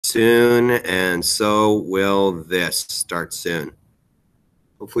soon, and so will this start soon.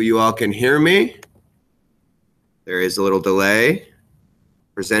 Hopefully you all can hear me. There is a little delay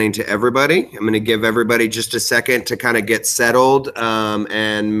presenting to everybody. I'm going to give everybody just a second to kind of get settled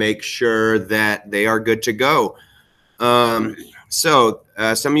and make sure that they are good to go. Some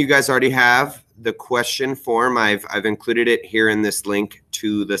of you guys already have the question form. I've included it here in this link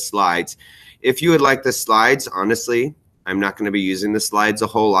to the slides. If you would like the slides, honestly, I'm not going to be using the slides a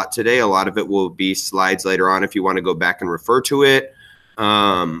whole lot today. A lot of it will be slides later on if you want to go back and refer to it.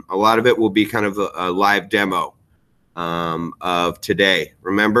 A lot of it will be kind of a live demo of today.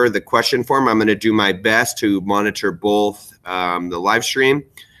 Remember the question form, I'm going to do my best to monitor both the live stream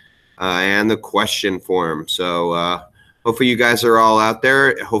and the question form. So hopefully you guys are all out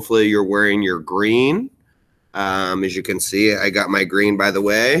there. Hopefully you're wearing your green. As you can see, I got my green, by the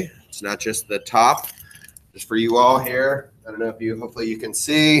way. It's not just the top. Just for you all here, I don't know if you, hopefully you can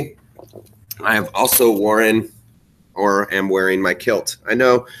see, I have also worn or am wearing my kilt. I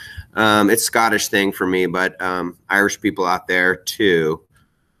know it's a Scottish thing for me, but Irish people out there too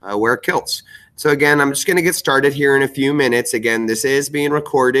wear kilts. So again, I'm just going to get started here in a few minutes. Again, this is being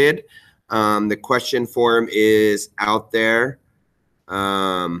recorded. The question form is out there.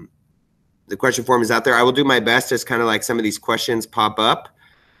 The question form is out there. I will do my best as kind of like some of these questions pop up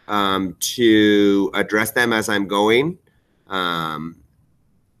to address them as I'm going. And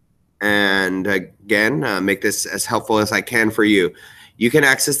again, make this as helpful as I can for you. You can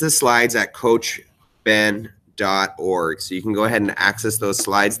access the slides at coachben.org. So you can go ahead and access those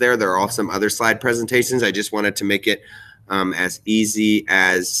slides there. There are also some other slide presentations. I just wanted to make it as easy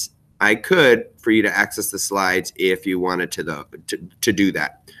as I could for you to access the slides if you wanted to do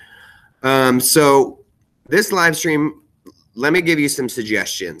that. So this live stream, let me give you some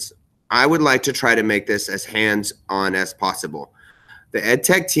suggestions. I would like to try to make this as hands-on as possible. The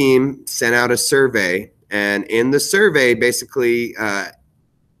EdTech team sent out a survey, and in the survey, basically,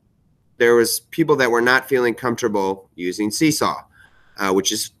 there was people that were not feeling comfortable using Seesaw,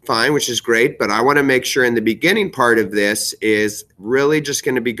 which is fine, which is great, but I want to make sure in the beginning part of this is really just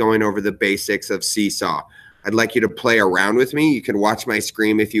going to be going over the basics of Seesaw. I'd like you to play around with me. You can watch my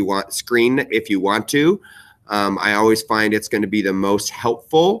screen if you want to. I always find it's going to be the most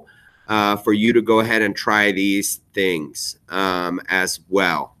helpful for you to go ahead and try these things as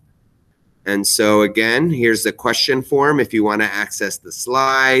well. And so again, here's the question form. If you want to access the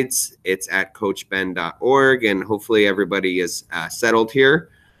slides, it's at coachben.org, and hopefully everybody is settled here.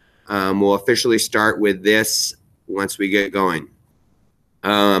 We'll officially start with this once we get going.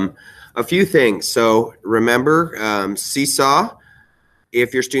 A few things. So remember, Seesaw,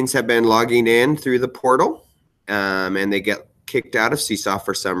 if your students have been logging in through the portal and they get kicked out of Seesaw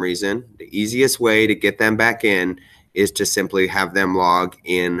for some reason, the easiest way to get them back in is to simply have them log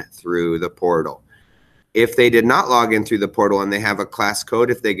in through the portal. If they did not log in through the portal and they have a class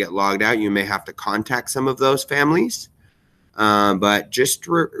code, if they get logged out, you may have to contact some of those families. But just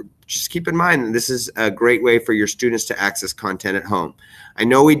keep in mind that this is a great way for your students to access content at home. I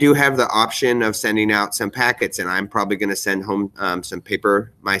know we do have the option of sending out some packets, and I'm probably going to send home some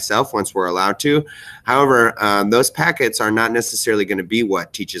paper myself once we're allowed to. However, those packets are not necessarily going to be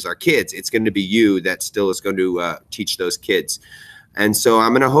what teaches our kids. It's going to be you that still is going to teach those kids. And so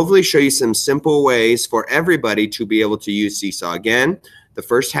I'm going to hopefully show you some simple ways for everybody to be able to use Seesaw. Again, the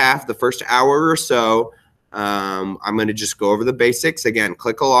first hour or so, I'm going to just go over the basics. Again,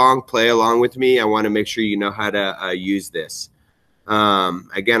 click along, play along with me. I want to make sure you know how to use this.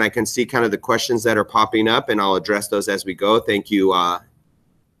 Again, I can see kind of the questions that are popping up, and I'll address those as we go. Thank you,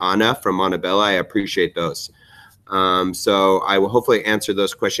 Anna from Montebella. I appreciate those. So I will hopefully answer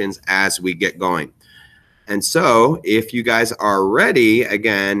those questions as we get going. And so if you guys are ready,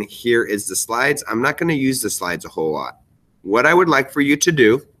 again, here is the slides. I'm not going to use the slides a whole lot. What I would like for you to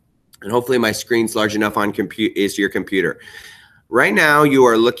do, and hopefully my screen's large enough on your computer. Right now, you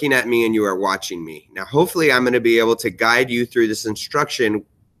are looking at me and you are watching me. Now, hopefully I'm going to be able to guide you through this instruction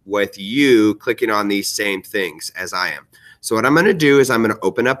with you clicking on these same things as I am. So what I'm going to do is I'm going to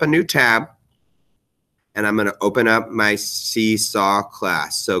open up a new tab, and I'm going to open up my Seesaw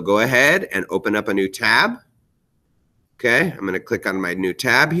class. So go ahead and open up a new tab. Okay, I'm going to click on my new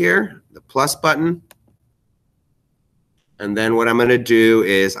tab here, the plus button. And then what I'm going to do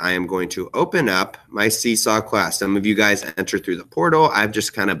is I am going to open up my Seesaw class. Some of you guys enter through the portal. I've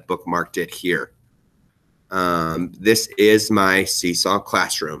just kind of bookmarked it here. This is my Seesaw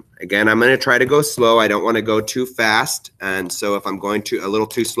classroom. Again, I'm going to try to go slow. I don't want to go too fast. And so if I'm going a little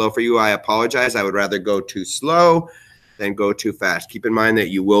too slow for you, I apologize. I would rather go too slow than go too fast. Keep in mind that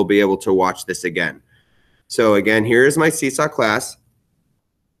you will be able to watch this again. So again, here is my Seesaw class.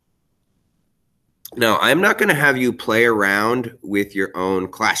 Now, I'm not going to have you play around with your own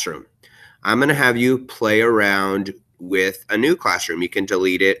classroom. I'm going to have you play around with a new classroom. You can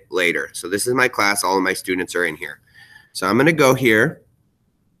delete it later. So this is my class. All of my students are in here. So I'm going to go here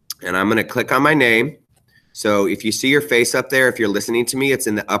and I'm going to click on my name. So if you see your face up there, if you're listening to me, it's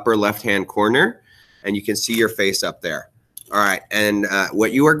in the upper left-hand corner and you can see your face up there. All right, and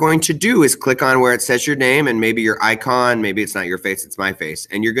what you are going to do is click on where it says your name and maybe your icon, maybe it's not your face, it's my face.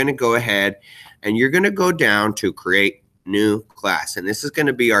 And you're gonna go ahead and you're gonna go down to create new class. And this is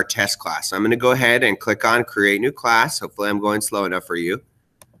gonna be our test class. So I'm gonna go ahead and click on create new class. Hopefully I'm going slow enough for you.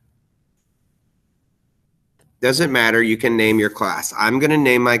 Doesn't matter, you can name your class. I'm gonna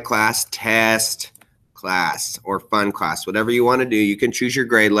name my class test class or fun class, whatever you want to do. You can choose your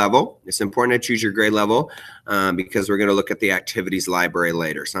grade level. It's important to choose your grade level because we're going to look at the activities library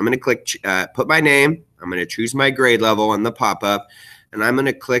later. So I'm going to click put my name. I'm going to choose my grade level on the pop-up and I'm going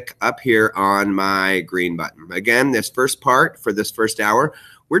to click up here on my green button. Again, this first part for this first hour,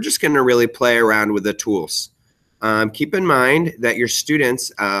 we're just going to really play around with the tools. Keep in mind that your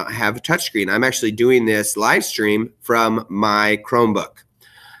students have a touchscreen. I'm actually doing this live stream from my Chromebook.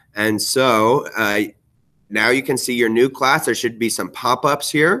 And so now you can see your new class. There should be some pop-ups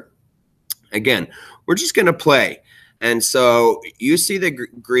here. Again, we're just going to play. And so you see the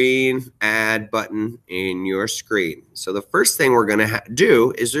green add button in your screen. So the first thing we're going to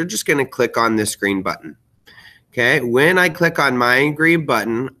do is we're just going to click on this green button. Okay, when I click on my green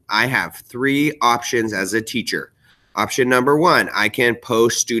button, I have 3 options as a teacher. Option number 1, I can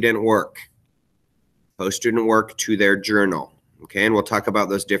post student work. Post student work to their journal. Okay, and we'll talk about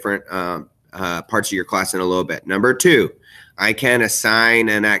those different parts of your class in a little bit. Number 2, I can assign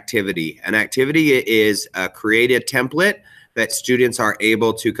an activity. An activity is create a template that students are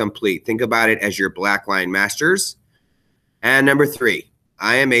able to complete. Think about it as your black line masters. And number 3,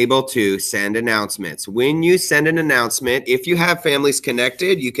 I am able to send announcements. When you send an announcement, if you have families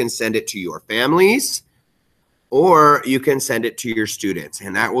connected, you can send it to your families or you can send it to your students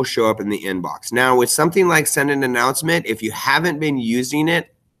and that will show up in the inbox. Now with something like send an announcement, if you haven't been using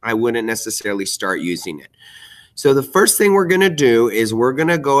it, I wouldn't necessarily start using it. So the first thing we're going to do is we're going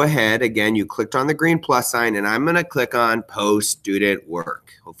to go ahead. Again, you clicked on the green plus sign and I'm going to click on post student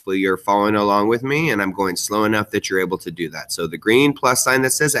work. Hopefully you're following along with me and I'm going slow enough that you're able to do that. So the green plus sign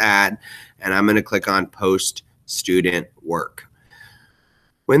that says add and I'm going to click on post student work.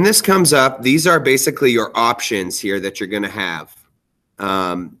 When this comes up, these are basically your options here that you're going to have.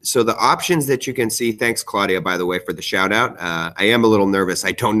 So the options that you can see, thanks Claudia, by the way, for the shout out. I am a little nervous.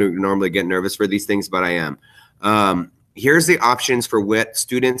 I don't normally get nervous for these things, but I am. Here's the options for what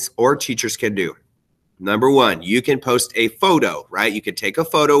students or teachers can do. Number 1, you can post a photo, right? You can take a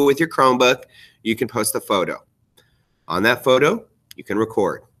photo with your Chromebook. You can post a photo. On that photo, you can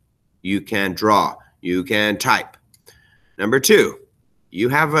record. You can draw. You can type. Number 2, you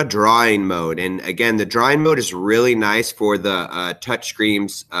have a drawing mode. And again, the drawing mode is really nice for the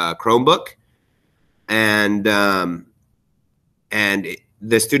touchscreens Chromebook. And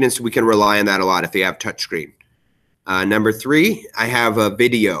the students, we can rely on that a lot if they have touchscreen. Number 3, I have a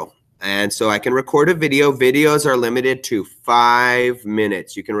video. And so I can record a video. Videos are limited to 5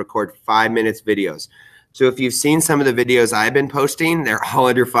 minutes. You can record 5 minutes videos. So if you've seen some of the videos I've been posting, they're all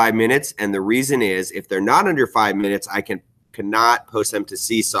under 5 minutes. And the reason is if they're not under 5 minutes, I cannot post them to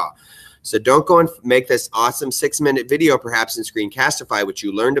Seesaw. So don't go and make this awesome 6-minute video perhaps in Screencastify, which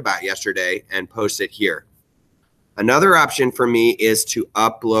you learned about yesterday, and post it here. Another option for me is to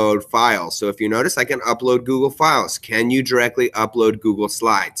upload files. So if you notice, I can upload Google Files. Can you directly upload Google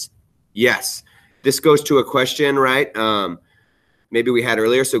Slides? Yes. This goes to a question, right? Maybe we had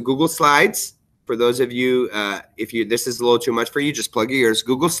earlier. So Google Slides, for those of you, this is a little too much for you, just plug your ears.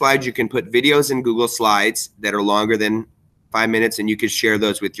 Google Slides, you can put videos in Google Slides that are longer than 5 minutes, and you could share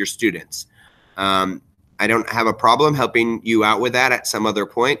those with your students. I don't have a problem helping you out with that at some other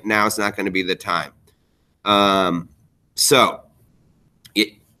point. Now is not going to be the time. The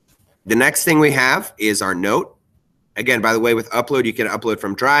next thing we have is our note. Again, by the way, with upload, you can upload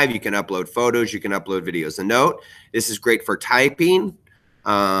from Drive, you can upload photos, you can upload videos. A note, this is great for typing.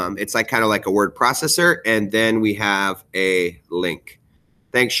 It's like kind of like a word processor. And then we have a link.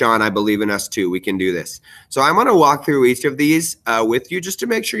 Thanks, Sean. I believe in us too. We can do this. So I'm going to walk through each of these with you just to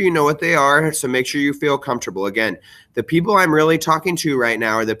make sure you know what they are. So make sure you feel comfortable. Again, the people I'm really talking to right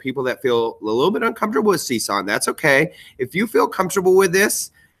now are the people that feel a little bit uncomfortable with Seesaw. And that's okay. If you feel comfortable with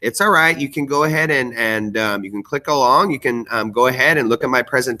this, it's all right. You can go ahead and you can click along. You can go ahead and look at my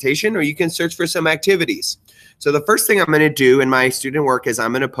presentation, or you can search for some activities. So the first thing I'm going to do in my student work is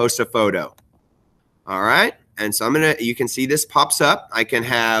I'm going to post a photo. All right. And so you can see this pops up. I can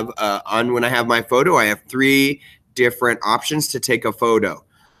have, when I have my photo, I have 3 different options to take a photo.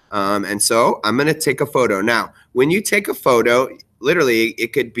 And so I'm going to take a photo. Now, when you take a photo, literally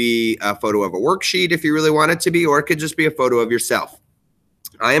it could be a photo of a worksheet if you really want it to be, or it could just be a photo of yourself.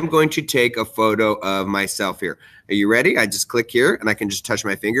 I am going to take a photo of myself here. Are you ready? I just click here and I can just touch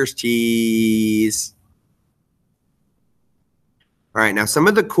my fingers. Cheese. All right, now some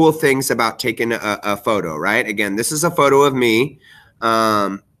of the cool things about taking a photo, right? Again, this is a photo of me.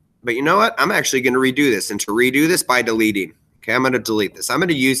 But you know what? I'm actually going to redo this. And to redo this by deleting. Okay, I'm going to delete this. I'm going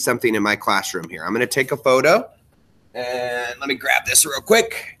to use something in my classroom here. I'm going to take a photo. And let me grab this real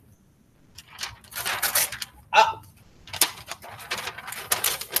quick. Ah.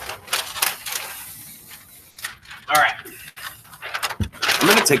 All right. I'm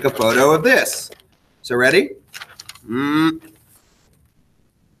going to take a photo of this. So ready?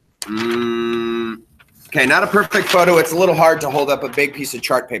 Okay, not a perfect photo. It's a little hard to hold up a big piece of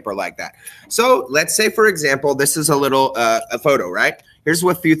chart paper like that. So let's say, for example, this is a little a photo, right? Here's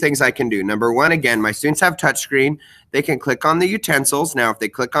a few things I can do. Number one, again, my students have touchscreen. They can click on the utensils. Now, if they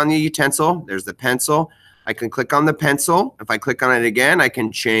click on the utensil, there's the pencil. I can click on the pencil. If I click on it again, I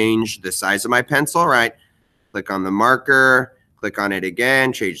can change the size of my pencil, right? Click on the marker, click on it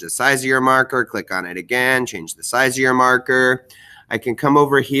again, change the size of your marker, click on it again, change the size of your marker. I can come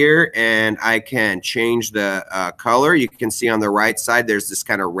over here and I can change the color. You can see on the right side, there's this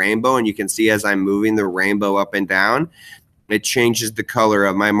kind of rainbow, and you can see as I'm moving the rainbow up and down, it changes the color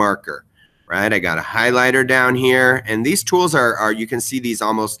of my marker, right? I got a highlighter down here, and these tools are you can see these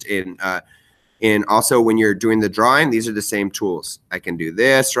almost in also when you're doing the drawing, these are the same tools. I can do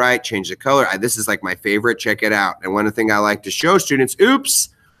this, right? Change the color. This is like my favorite. Check it out. And one thing I like to show students, oops,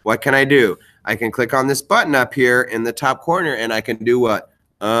 what can I do? I can click on this button up here in the top corner, and I can do what?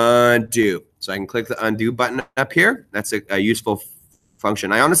 Undo. So I can click the undo button up here. That's a useful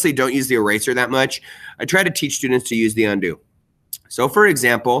function. I honestly don't use the eraser that much. I try to teach students to use the undo. So for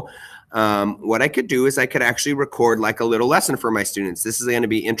example, what I could do is I could actually record like a little lesson for my students. This is going to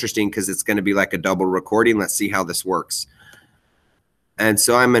be interesting because it's going to be like a double recording. Let's see how this works. And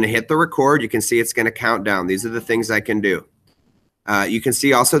so I'm going to hit the record. You can see it's going to count down. These are the things I can do. You can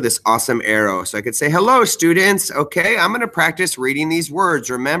see also this awesome arrow. So I could say, hello, students. Okay, I'm going to practice reading these words.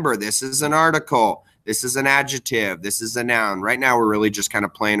 Remember, this is an article. This is an adjective. This is a noun. Right now, we're really just kind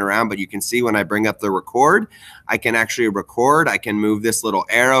of playing around, but you can see when I bring up the record, I can actually record. I can move this little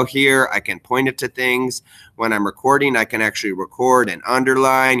arrow here. I can point it to things. When I'm recording, I can actually record and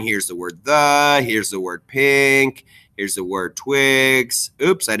underline. Here's the word the. Here's the word pink. Here's the word twigs.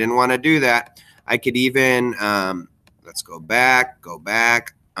 Oops, I didn't want to do that. I could even, let's go back,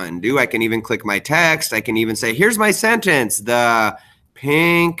 undo. I can even click my text. I can even say, here's my sentence. The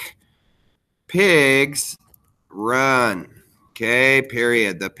pink pigs run. Okay,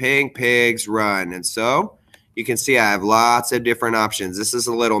 period. The pink pigs run. And so you can see I have lots of different options. This is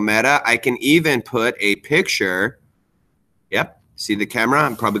a little meta. I can even put a picture. Yep. See the camera?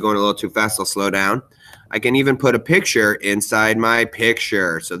 I'm probably going a little too fast. I'll slow down. I can even put a picture inside my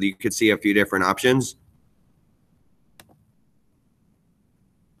picture so that you could see a few different options.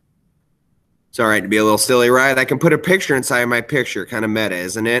 It's all right to be a little silly, right? I can put a picture inside my picture. Kind of meta,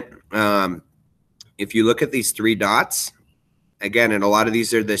 isn't it? If you look at these 3 dots, again, and a lot of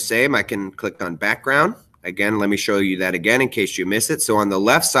these are the same, I can click on background. Again, let me show you that again in case you miss it. So on the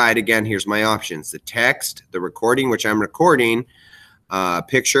left side, again, here's my options. The text, the recording, which I'm recording,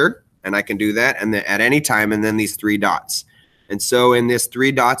 picture, and I can do that and at any time, and then these 3 dots. And so in this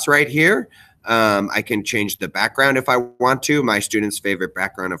 3 dots right here, I can change the background if I want to. My student's favorite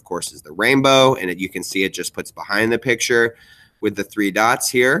background, of course, is the rainbow, and you can see it just puts behind the picture. With the 3 dots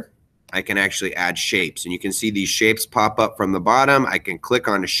here, I can actually add shapes, and you can see these shapes pop up from the bottom. I can click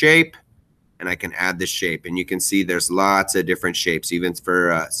on a shape, and I can add the shape, and you can see there's lots of different shapes, even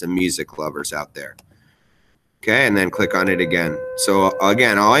for some music lovers out there. Okay, and then click on it again. So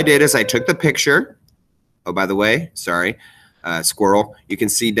again, all I did is I took the picture. Oh, by the way, sorry. Squirrel. You can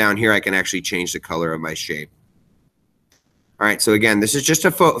see down here I can actually change the color of my shape. All right, so again, this is just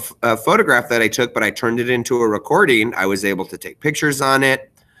a photograph that I took, but I turned it into a recording. I was able to take pictures on it.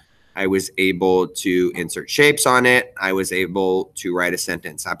 I was able to insert shapes on it. I was able to write a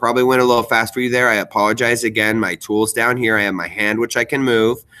sentence. I probably went a little fast for you there. I apologize again. My tools down here, I have my hand, which I can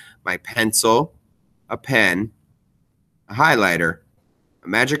move, my pencil, a pen, a highlighter, a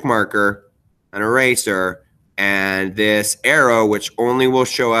magic marker, an eraser, and this arrow, which only will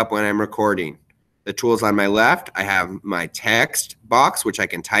show up when I'm recording. The tools on my left, I have my text box, which I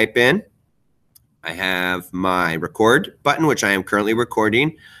can type in. I have my record button, which I am currently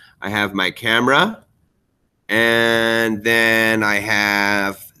recording. I have my camera, And then I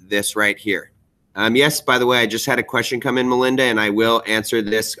have this right here. Yes, by the way, I just had a question come in, Melinda, and I will answer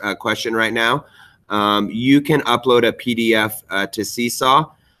this question right now. You can upload a PDF to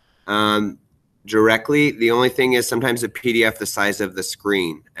Seesaw directly. The only thing is sometimes a PDF the size of the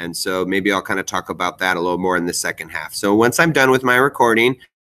screen. And so maybe I'll kind of talk about that a little more in the second half. So once I'm done with my recording,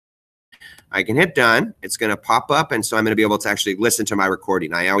 I can hit done. It's going to pop up, and so I'm going to be able to actually listen to my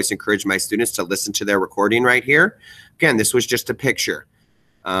recording. I always encourage my students to listen to their recording right here. Again, this was just a picture.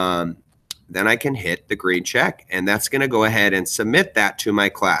 Then I can hit the green check, and that's going to go ahead and submit that to my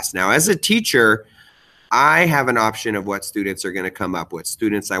class. Now, as a teacher, I have an option of what students are going to come up with,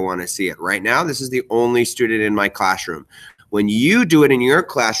 students I want to see it. Right now, this is the only student in my classroom. When you do it in your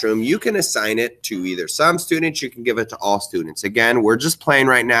classroom, you can assign it to either some students, you can give it to all students. Again, we're just playing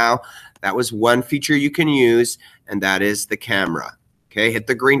right now. That was one feature you can use, and that is the camera. Okay, hit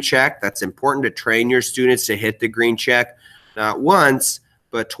the green check. That's important to train your students to hit the green check, not once,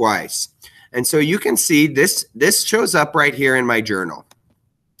 but twice. And so you can see this shows up right here in my journal.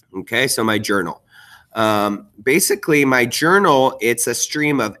 Okay, so my journal. Basically, my journal, it's a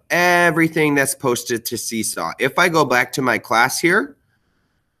stream of everything that's posted to Seesaw. If I go back to my class here,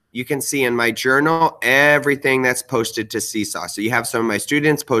 you can see in my journal everything that's posted to Seesaw. So you have some of my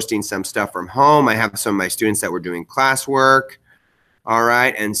students posting some stuff from home. I have some of my students that were doing classwork. All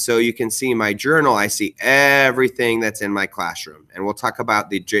right. And so you can see my journal. I see everything that's in my classroom. And we'll talk about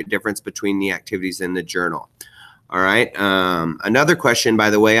the difference between the activities in the journal. All right. Another question, by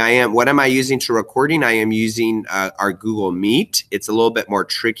the way, what am I using to recording? I am using our Google Meet. It's a little bit more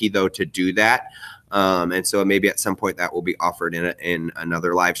tricky, though, to do that. And so maybe at some point that will be offered in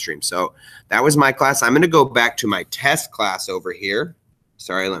another live stream. So that was my class. I'm going to go back to my test class over here.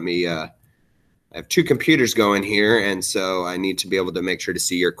 Sorry, let me, I have two computers going here, and so I need to be able to make sure to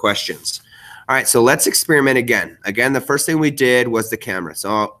see your questions. All right, so let's experiment again. Again, the first thing we did was the camera.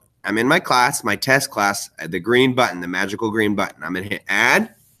 So I'm in my class, my test class, the green button, the magical green button. I'm going to hit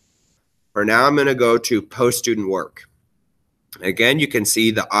add. For now, I'm going to go to post student work. Again, you can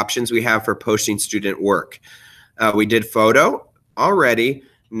see the options we have for posting student work. We did photo already.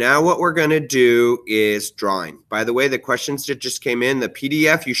 Now what we're going to do is drawing. By the way, the questions that just came in, the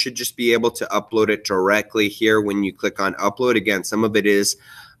PDF, you should just be able to upload it directly here when you click on upload. Again, some of it is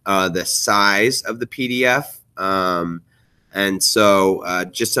the size of the PDF. And so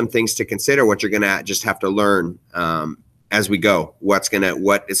just some things to consider, what you're going to just have to learn as we go, what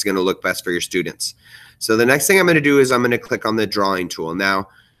is going to look best for your students. So the next thing I'm going to do is I'm going to click on the drawing tool. Now,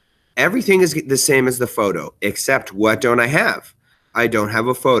 everything is the same as the photo, except what don't I have? I don't have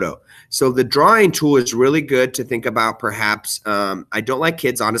a photo. So the drawing tool is really good to think about perhaps. I don't like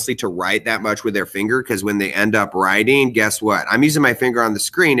kids, honestly, to write that much with their finger, because when they end up writing, guess what? I'm using my finger on the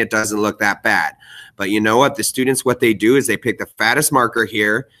screen. It doesn't look that bad. But you know what? The students, what they do is they pick the fattest marker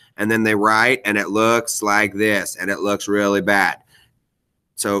here, and then they write, and it looks like this, and it looks really bad.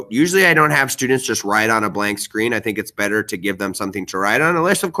 So usually I don't have students just write on a blank screen. I think it's better to give them something to write on,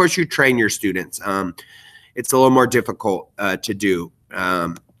 unless, of course, you train your students. It's a little more difficult to do.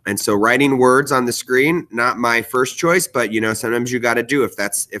 And so writing words on the screen, not my first choice, but, you know, sometimes you got to do, if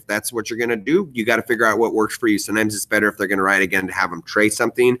that's what you're going to do, you got to figure out what works for you. Sometimes it's better if they're going to write again to have them trace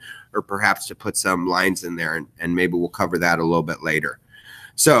something, or perhaps to put some lines in there, and maybe we'll cover that a little bit later.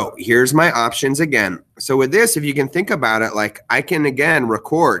 So here's my options again. So with this, if you can think about it, like I can again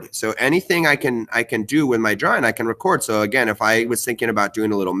record. So anything I can do with my drawing, I can record. So again, if I was thinking about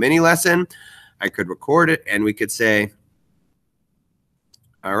doing a little mini lesson, I could record it, and we could say,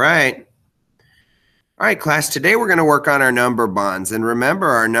 all right, class, today we're going to work on our number bonds. And remember,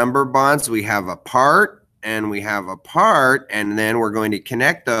 our number bonds, we have a part and we have a part, and then we're going to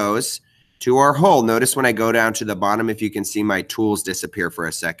connect those to our whole. Notice when I go down to the bottom, if you can see my tools disappear for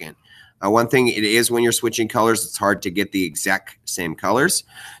a second. One thing it is, when you're switching colors, it's hard to get the exact same colors.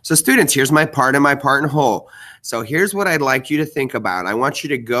 So students, here's my part and whole. So here's what I'd like you to think about. I want you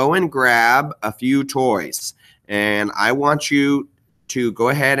to go and grab a few toys, and I want you to go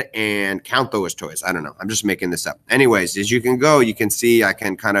ahead and count those toys. I don't know. I'm just making this up. Anyways, as you can go, you can see I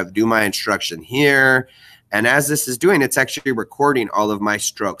can kind of do my instruction here. And as this is doing, it's actually recording all of my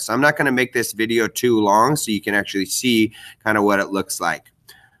strokes. So I'm not going to make this video too long, so you can actually see kind of what it looks like.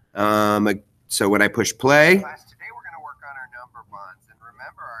 So when I push play, class, today we're going to work on our number bonds. And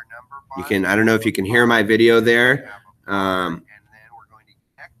remember, our number bonds, I don't know if you can hear my video there.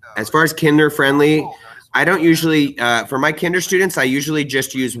 As far as kinder friendly, I don't usually, for my kinder students, I usually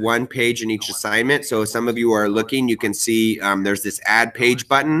just use one page in each assignment. So some of you are looking, you can see there's this add page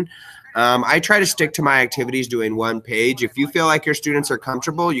button. I try to stick to my activities doing one page. If you feel like your students are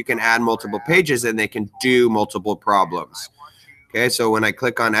comfortable, you can add multiple pages and they can do multiple problems. Okay, so when I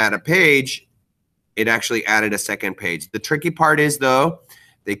click on add a page, it actually added a second page. The tricky part is, though,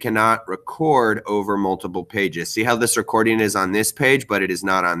 they cannot record over multiple pages. See how this recording is on this page, but it is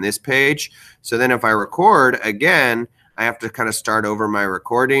not on this page? So then if I record again, I have to kind of start over my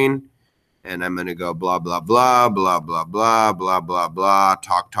recording, and I'm going to go blah, blah, blah, blah, blah, blah, blah, blah, blah,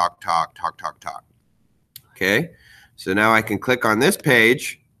 talk, talk, talk, talk, talk, talk. Okay, so now I can click on this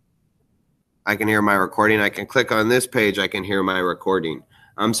page. I can hear my recording. I can click on this page. I can hear my recording.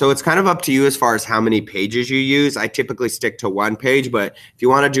 So it's kind of up to you as far as how many pages you use. I typically stick to one page, but if you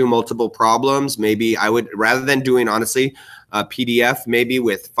want to do multiple problems, maybe I would, rather than doing, honestly, a PDF maybe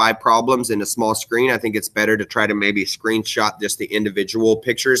with 5 problems in a small screen, I think it's better to try to maybe screenshot just the individual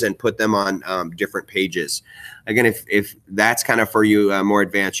pictures and put them on different pages. Again, if that's kind of for you more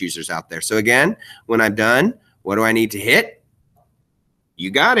advanced users out there. So again, when I'm done, what do I need to hit? You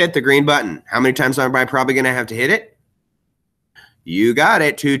got it, the green button. How many times am I probably going to have to hit it? You got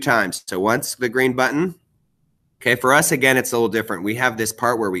it, 2 times. So once the green button. Okay, for us, again, it's a little different. We have this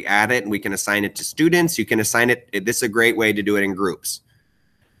part where we add it and we can assign it to students. You can assign it. This is a great way to do it in groups.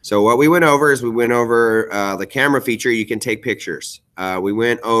 So what we went over is we went over the camera feature. You can take pictures. We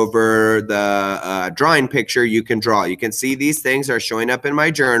went over the drawing picture. You can draw. You can see these things are showing up in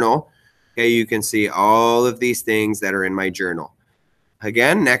my journal. Okay, you can see all of these things that are in my journal.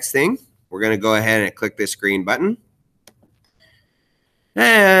 Again, next thing, we're going to go ahead and click this green button.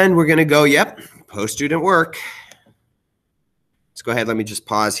 And we're going to go, yep, post student work. Let's go ahead. Let me just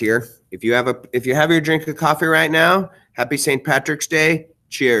pause here. If you have your drink of coffee right now, happy St. Patrick's Day.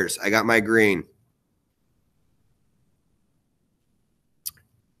 Cheers. I got my green.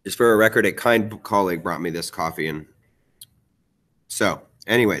 Just for a record, a kind colleague brought me this coffee. And so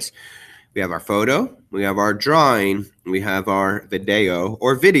anyways, we have our photo, we have our drawing, we have our video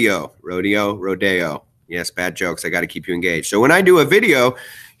or video, rodeo. Yes, bad jokes. I got to keep you engaged. So when I do a video,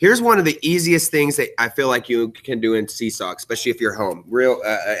 here's one of the easiest things that I feel like you can do in Seesaw, especially if you're home,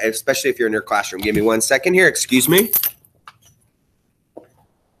 especially if you're in your classroom. Give me 1 second here. Excuse me.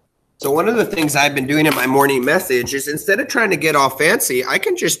 So one of the things I've been doing in my morning message is instead of trying to get all fancy, I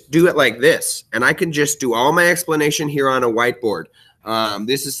can just do it like this. And I can just do all my explanation here on a whiteboard.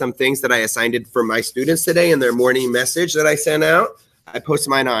 This is some things that I assigned it for my students today in their morning message that I sent out. I post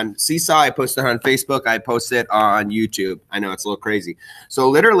mine on Seesaw. I post it on Facebook. I post it on YouTube. I know it's a little crazy. So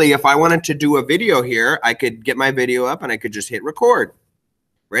literally, if I wanted to do a video here, I could get my video up and I could just hit record.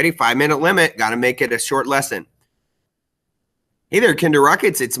 Ready? 5-minute limit. Got to make it a short lesson. Hey there, Kinder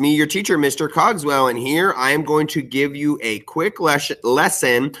Rockets. It's me, your teacher, Mr. Cogswell, and here I am going to give you a quick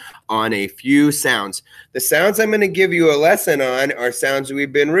lesson on a few sounds. The sounds I'm going to give you a lesson on are sounds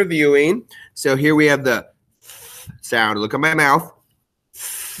we've been reviewing. So here we have the sound. Look at my mouth.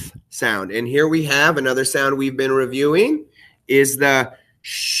 Sound. And here we have another sound we've been reviewing is the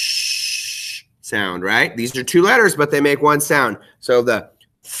sh sound, right? These are 2 letters, but they make 1 sound. So the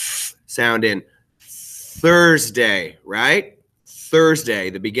sound in Thursday, right? Thursday,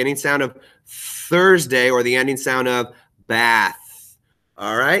 the beginning sound of Thursday or the ending sound of bath.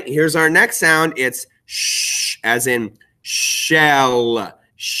 All right, here's our next sound. It's sh, as in shell,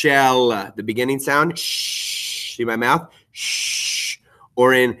 shell. The beginning sound, shh, see my mouth? Shh,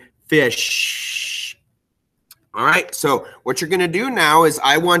 or in fish. All right, so what you're going to do now is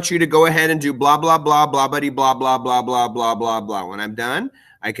I want you to go ahead and do blah, blah, blah, blah, buddy, blah, blah, blah, blah, blah, blah, blah. When I'm done,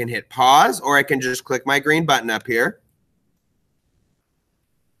 I can hit pause or I can just click my green button up here.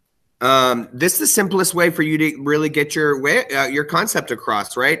 This is the simplest way for you to really get your concept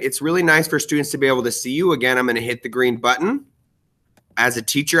across, right? It's really nice for students to be able to see you. Again, I'm going to hit the green button. As a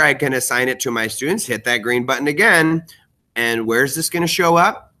teacher, I can assign it to my students. Hit that green button again. And where's this going to show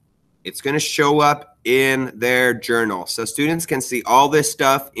up? It's going to show up in their journal. So students can see all this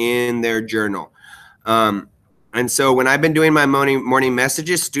stuff in their journal. And so when I've been doing my morning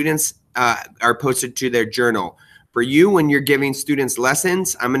messages, students are posted to their journal. For you, when you're giving students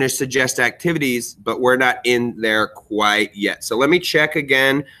lessons, I'm going to suggest activities, but we're not in there quite yet. So let me check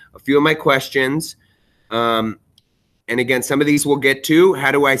again a few of my questions. And again, some of these we'll get to.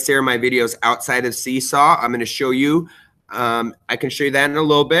 How do I share my videos outside of Seesaw? I'm going to show you. I can show you that in a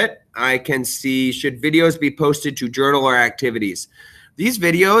little bit. I can see, should videos be posted to journal or activities? These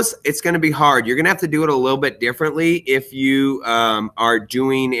videos, it's going to be hard. You're going to have to do it a little bit differently if you are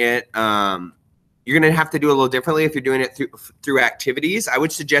doing it. You're going to have to do it a little differently if you're doing it through activities. I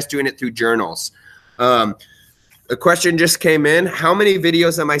would suggest doing it through journals. A question just came in. How many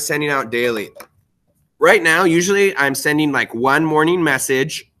videos am I sending out daily? Right now, usually I'm sending like 1 morning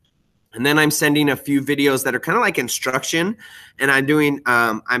message And then I'm sending a few videos that are kind of like instruction, and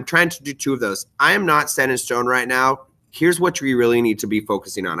I'm trying to do 2 of those. I am not set in stone right now. Here's what we really need to be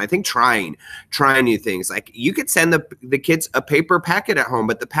focusing on. I think trying new things. Like you could send the kids a paper packet at home,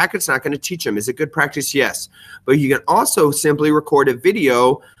 but the packet's not going to teach them. Is it good practice? Yes. But you can also simply record a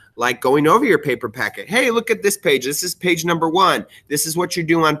video like going over your paper packet. Hey, look at this page. This is page number 1. This is what you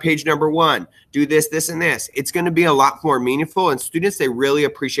do on page number 1. Do this, this, and this. It's going to be a lot more meaningful, and students, they really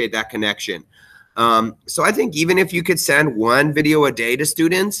appreciate that connection. So I think even if you could send 1 video a day to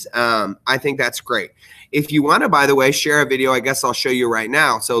students, I think that's great. If you want to, by the way, share a video, I guess I'll show you right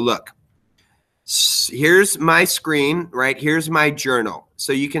now. So look, here's my screen, right? Here's my journal.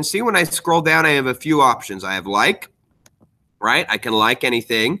 So you can see when I scroll down, I have a few options. I have like, right? I can like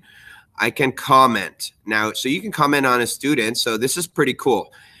anything. I can comment. Now, so you can comment on a student. So this is pretty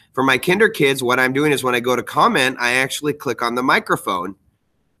cool. For my kinder kids, what I'm doing is when I go to comment, I actually click on the microphone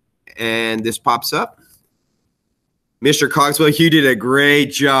and this pops up. Mr. Cogswell, you did a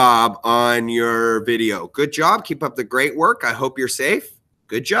great job on your video. Good job. Keep up the great work. I hope you're safe.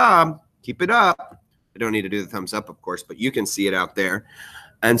 Good job. Keep it up. I don't need to do the thumbs up, of course, but you can see it out there.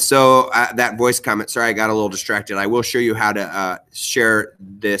 And so that voice comment, sorry, I got a little distracted. I will show you how to share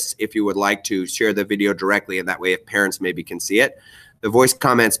this if you would like to share the video directly, and that way if parents maybe can see it. The voice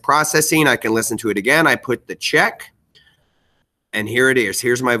comments processing, I can listen to it again. I put the check, and here it is.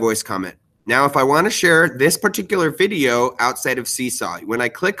 Here's my voice comment. Now, if I want to share this particular video outside of Seesaw, when I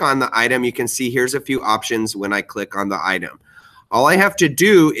click on the item, you can see here's a few options when I click on the item. All I have to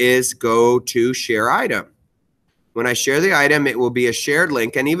do is go to share item. When I share the item, it will be a shared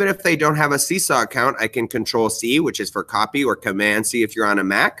link. And even if they don't have a Seesaw account, I can Control-C, which is for copy, or Command-C if you're on a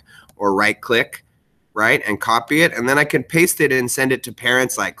Mac, or right-click, right, and copy it. And then I can paste it and send it to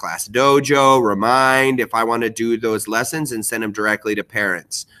parents like Class Dojo, Remind, if I want to do those lessons and send them directly to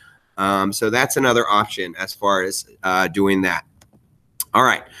parents. So that's another option as far as doing that. All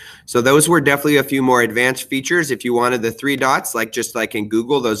right. So those were definitely a few more advanced features. If you wanted the 3 dots, just like in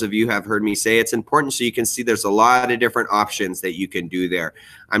Google, those of you have heard me say it's important. So you can see there's a lot of different options that you can do there.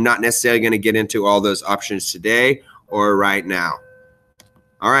 I'm not necessarily going to get into all those options today or right now.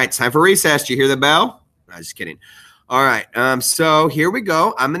 All right. Time for recess. Do you hear the bell? No, just kidding. All right. So here we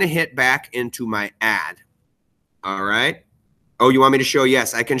go. I'm going to hit back into my ad. All right. Oh, you want me to show?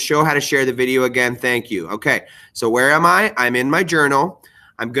 Yes, I can show how to share the video again. Thank you. Okay, so where am I? I'm in my journal.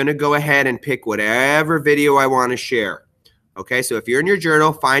 I'm going to go ahead and pick whatever video I want to share. Okay, so if you're in your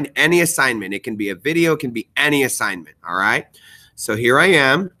journal, find any assignment. It can be a video, it can be any assignment. All right, so here I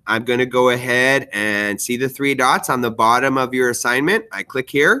am. I'm going to go ahead and see the 3 dots on the bottom of your assignment. I click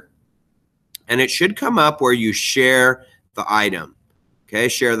here, and it should come up where you share the item. Okay,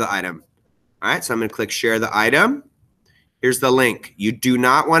 share the item. All right, so I'm going to click share the item. Here's the link. You do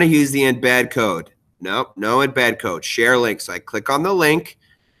not want to use the embed code. Nope, no embed code. Share link. So I click on the link.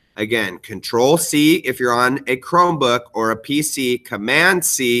 Again, Control-C if you're on a Chromebook or a PC.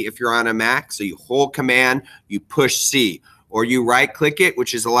 Command-C if you're on a Mac. So you hold Command, you push C. Or you right-click it,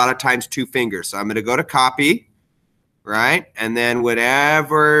 which is a lot of times 2 fingers. So I'm going to go to copy, right? And then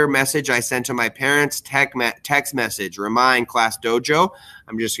whatever message I sent to my parents, text message, Remind, Class Dojo,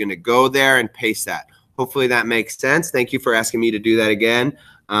 I'm just going to go there and paste that. Hopefully that makes sense. Thank you for asking me to do that again.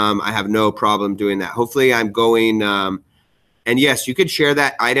 I have no problem doing that. Hopefully I'm going, and yes, you could share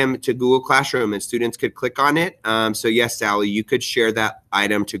that item to Google Classroom and students could click on it. So yes, Sally, you could share that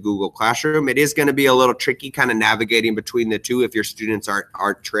item to Google Classroom. It is going to be a little tricky kind of navigating between the 2 if your students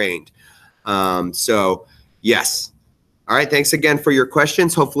aren't trained. So yes. All right, thanks again for your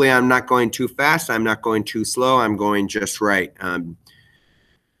questions. Hopefully I'm not going too fast. I'm not going too slow. I'm going just right.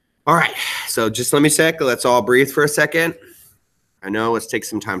 All right, so just let me let's all breathe for a second. I know, let's take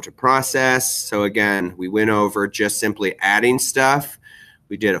some time to process. So again, we went over just simply adding stuff.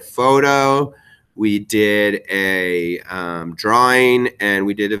 We did a photo, we did a drawing, and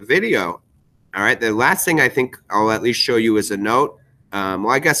we did a video. All right, the last thing I think I'll at least show you is a note.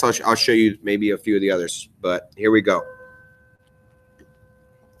 Well, I guess I'll show you maybe a few of the others, but here we go.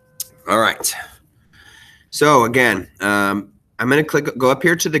 All right, so again, I'm going to go up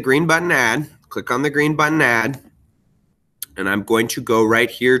here to the green button add, click on the green button add, and I'm going to go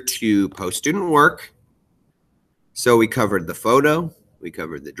right here to post student work. So we covered the photo, we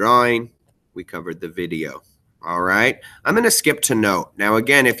covered the drawing, we covered the video. All right, I'm going to skip to note. Now,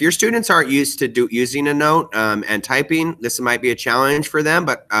 again, if your students aren't used to using a note and typing, this might be a challenge for them,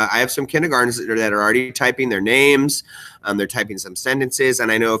 but I have some kindergartners that are already typing their names. They're typing some sentences,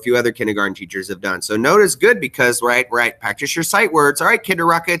 and I know a few other kindergarten teachers have done. So note is good because, right, practice your sight words. All right, Kinder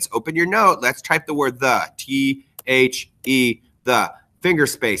Rockets, open your note. Let's type the word the, T-H-E, the. finger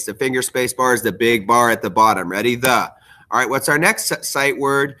space. The finger space bar is the big bar at the bottom. Ready? The. All right, what's our next sight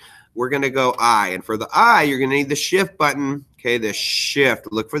word? We're going to go I. And for the I, you're going to need the shift button. Okay, the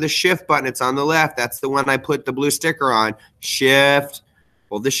shift. Look for the shift button. It's on the left. That's the one I put the blue sticker on. Shift.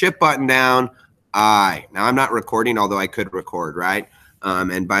 Hold the shift button down. I. Now, I'm not recording, although I could record, right?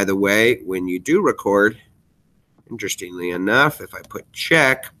 And by the way, when you do record, interestingly enough, if I put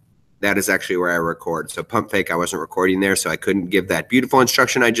check, that is actually where I record. So pump fake, I wasn't recording there, so I couldn't give that beautiful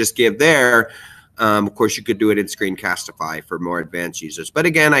instruction I just gave there. Of course, you could do it in Screencastify for more advanced users. But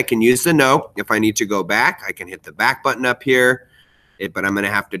again, I can use the note. If I need to go back, I can hit the back button up here. But I'm going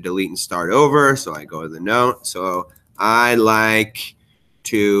to have to delete and start over. So I go to the note. So I like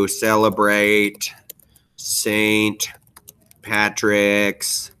to celebrate St.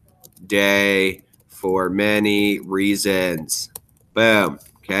 Patrick's Day for many reasons. Boom.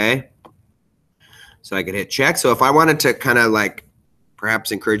 Okay. So I can hit check. So if I wanted to kind of like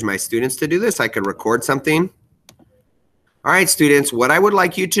perhaps encourage my students to do this, I could record something. All right, students, what I would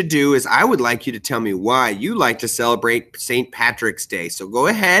like you to do is I would like you to tell me why you like to celebrate St. Patrick's Day. So go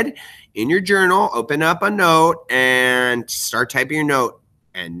ahead in your journal, open up a note and start typing your note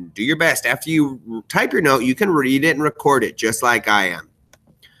and do your best. After you type your note, you can read it and record it just like I am.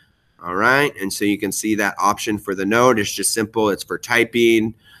 All right, and so you can see that option for the note. It's just simple. It's for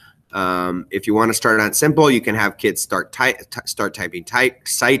typing. If you want to start on simple, you can have kids start typing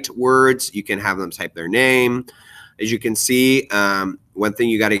sight words. You can have them type their name. As you can see, one thing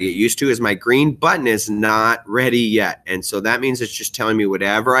you got to get used to is my green button is not ready yet. And so that means it's just telling me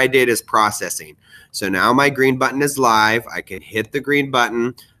whatever I did is processing. So now my green button is live. I can hit the green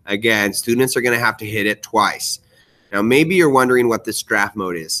button. Again, students are going to have to hit it twice. Now, maybe you're wondering what this draft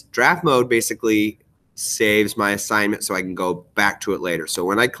mode is. Draft mode basically saves my assignment so I can go back to it later. So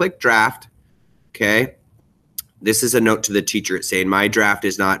when I click draft, okay, this is a note to the teacher. It's saying my draft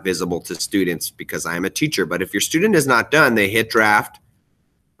is not visible to students because I am a teacher. But if your student is not done, they hit draft.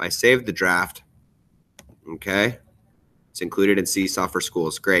 I save the draft, okay, it's included in Seesaw for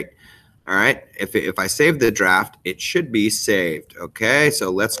Schools. Great. All right, if I save the draft, it should be saved. Okay, so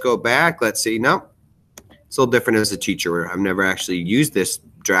let's go back. Let's see. No, it's a little different as a teacher. I've never actually used this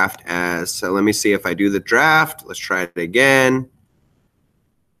draft as, so let me see if I do the draft. Let's try it again.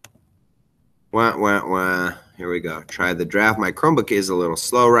 Here we go. Try the draft. My Chromebook is a little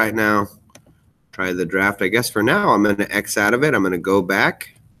slow right now. Try the draft. I guess for now, I'm going to X out of it. I'm going to go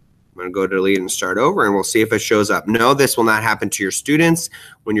back. I'm going to go delete and start over, and we'll see if it shows up. No, this will not happen to your students.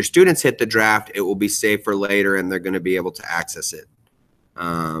 When your students hit the draft, it will be saved for later, and they're going to be able to access it.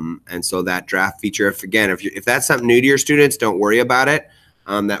 And so that draft feature, if that's something new to your students, don't worry about it.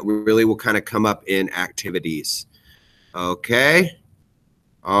 That really will kind of come up in activities. Okay.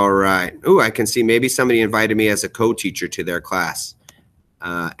 All right. Ooh, I can see maybe somebody invited me as a co-teacher to their class.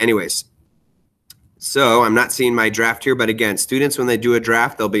 Anyways, so I'm not seeing my draft here, but again, students, when they do a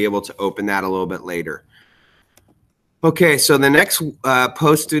draft, they'll be able to open that a little bit later. Okay, so the next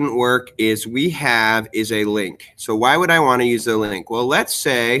post-student work is a link. So why would I want to use a link? Well, let's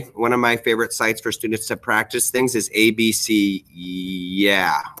say one of my favorite sites for students to practice things is ABC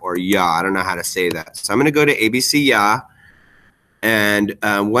Yeah, or Yeah. I don't know how to say that. So I'm going to go to ABC Yeah. And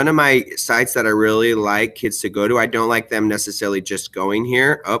one of my sites that I really like kids to go to, I don't like them necessarily just going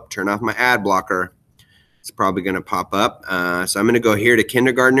here. Oh, turn off my ad blocker. It's probably going to pop up. So I'm going to go here to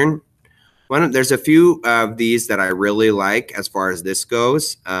kindergartner. There's a few of these that I really like as far as this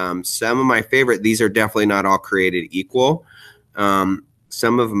goes. Some of my favorite, these are definitely not all created equal.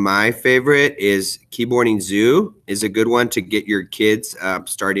 Some of my favorite is Keyboarding Zoo is a good one to get your kids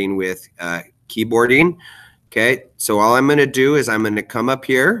starting with keyboarding. Okay, so all I'm going to do is I'm going to come up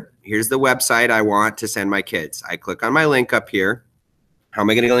here. Here's the website I want to send my kids. I click on my link up here. How am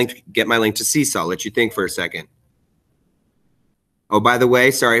I going to get my link to Seesaw? Let you think for a second. Oh, by the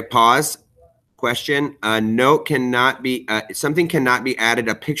way, sorry, pause. Question, a note cannot be, something cannot be added,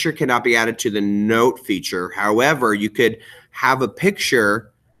 a picture cannot be added to the note feature. However, you could have a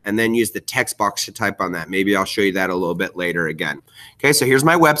picture and then use the text box to type on that. Maybe I'll show you that a little bit later again. Okay, so here's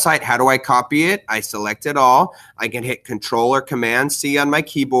my website. How do I copy it? I select it all. I can hit Control or Command C on my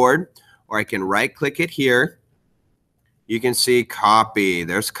keyboard, or I can right click it here. You can see copy.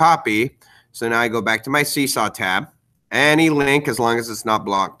 There's copy. So now I go back to my Seesaw tab. Any link as long as it's not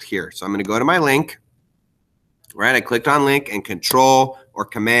blocked here. So I'm going to go to my link. Right, I clicked on link and Control or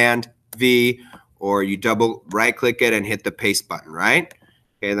Command V, or you double right click it and hit the paste button, right?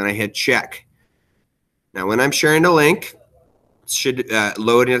 Okay, then I hit check. Now when I'm sharing the link, it should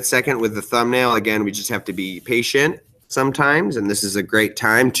load in a second with the thumbnail. Again, we just have to be patient sometimes, and this is a great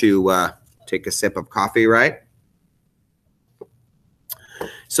time to take a sip of coffee, right?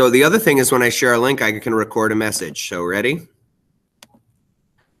 So the other thing is when I share a link, I can record a message. So ready?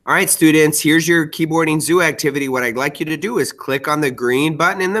 All right, students, here's your keyboarding zoo activity. What I'd like you to do is click on the green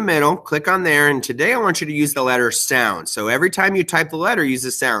button in the middle, click on there, and today I want you to use the letter sound. So every time you type the letter, use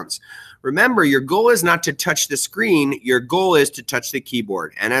the sounds. Remember, your goal is not to touch the screen, your goal is to touch the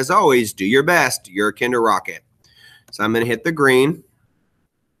keyboard. And as always, do your best. You're a kinder rocket. So I'm going to hit the green.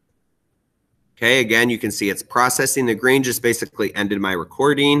 Okay, again, you can see it's processing. The green just basically ended my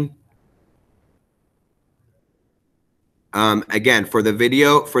recording. Again, for the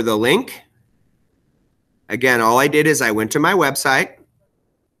video, for the link, again, all I did is I went to my website,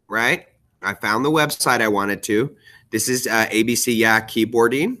 right? I found the website I wanted to. This is ABC Yeah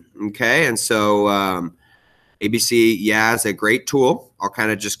Keyboarding, okay? And so ABC Yeah is a great tool. I'll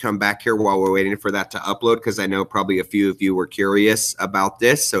kind of just come back here while we're waiting for that to upload because I know probably a few of you were curious about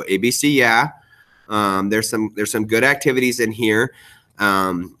this. So ABC Yeah. There's some good activities in here.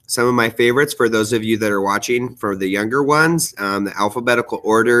 Some of my favorites for those of you that are watching, for the younger ones, the alphabetical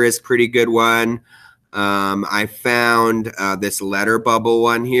order is pretty good one. I found this letter bubble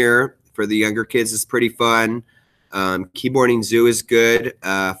one here for the younger kids is pretty fun. Keyboarding Zoo is good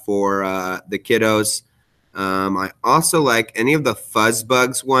for the kiddos. I also like any of the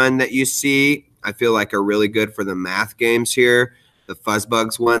Fuzzbugs one that you see. I feel like are really good for the math games here. The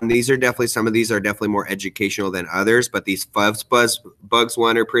Fuzzbugs one, these are definitely, some of these are definitely more educational than others, but these Fuzzbugs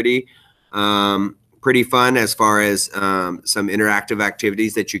one are pretty fun as far as some interactive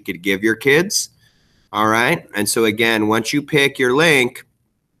activities that you could give your kids. All right, and so again, once you pick your link,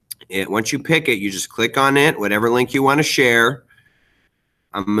 once you pick it, you just click on it, whatever link you want to share.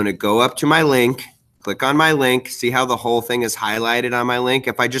 I'm going to go up to my link, click on my link, see how the whole thing is highlighted on my link.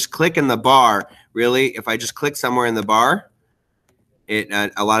 If I just click in the bar, really, if I just click somewhere in the bar,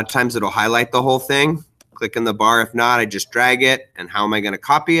 a lot of times it'll highlight the whole thing. Click in the bar. If not, I just drag it. And how am I going to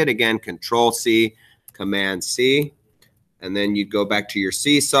copy it? Again, Control-C, Command-C. And then you'd go back to your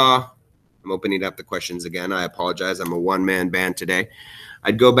Seesaw. I'm opening up the questions again. I apologize. I'm a one-man band today.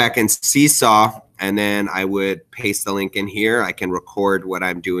 I'd go back and Seesaw, and then I would paste the link in here. I can record what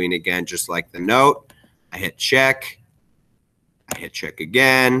I'm doing again, just like the note. I hit check. I hit check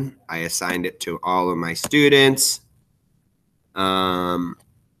again. I assigned it to all of my students.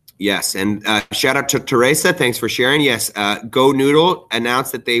 Yes, and shout out to Teresa. Thanks for sharing. Yes, Go Noodle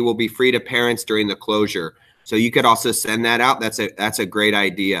announced that they will be free to parents during the closure. So you could also send that out. That's a great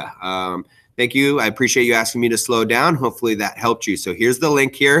idea. Thank you. I appreciate you asking me to slow down. Hopefully that helped you. So here's the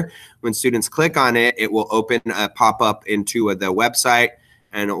link here. When students click on it, it will open a pop-up into the website,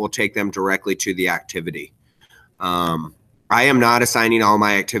 and it will take them directly to the activity. I am not assigning all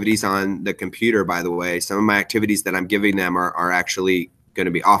my activities on the computer, by the way. Some of my activities that I'm giving them are actually going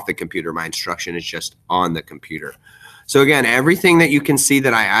to be off the computer. My instruction is just on the computer. So again, everything that you can see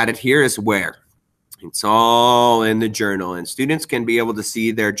that I added here is where? It's all in the journal, and students can be able to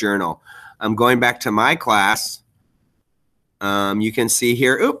see their journal. I'm going back to my class. You can see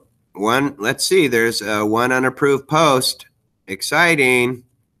here, let's see, there's one unapproved post. Exciting.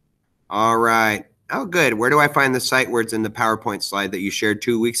 All right. Oh, good. Where do I find the sight words in the PowerPoint slide that you shared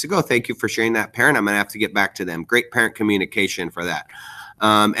 2 weeks ago? Thank you for sharing that, parent. I'm going to have to get back to them. Great parent communication for that.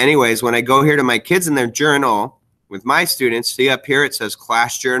 Anyways, when I go here to my kids in their journal with my students, see up here it says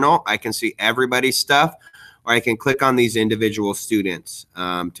class journal. I can see everybody's stuff, or I can click on these individual students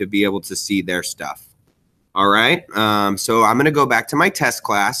to be able to see their stuff. All right. So I'm going to go back to my test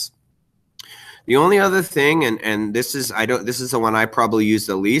class. The only other thing, and this is the one I probably use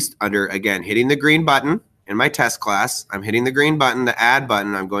the least, under, again, hitting the green button in my test class. I'm hitting the green button, the add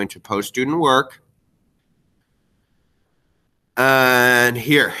button. I'm going to post student work. And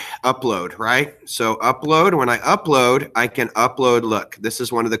here, upload, right? So upload, when I upload, I can upload, look, this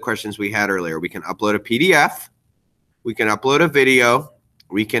is one of the questions we had earlier. We can upload a PDF. We can upload a video.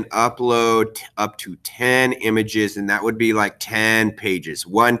 We can upload up to 10 images, and that would be like 10 pages,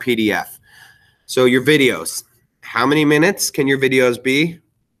 one PDF. So your videos, how many minutes can your videos be?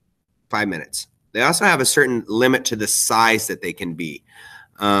 5 minutes. They also have a certain limit to the size that they can be.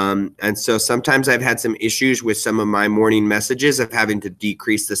 And so sometimes I've had some issues with some of my morning messages of having to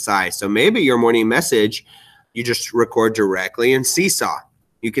decrease the size. So maybe your morning message, you just record directly in Seesaw.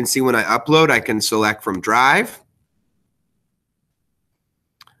 You can see when I upload, I can select from Drive.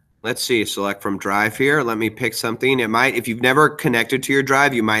 Let's see, select from Drive here. Let me pick something. It might, if you've never connected to your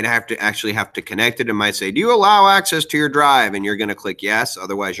Drive, you might have to connect it. It might say, do you allow access to your Drive? And you're going to click yes.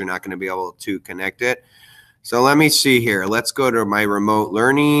 Otherwise, you're not going to be able to connect it. So let me see here. Let's go to my remote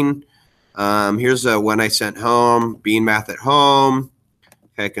learning. Here's one I sent home, Bean Math at Home.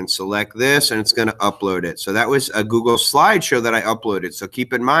 I can select this and it's going to upload it. So that was a Google slideshow that I uploaded. So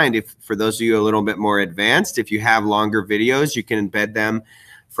keep in mind, if for those of you a little bit more advanced, if you have longer videos, you can embed them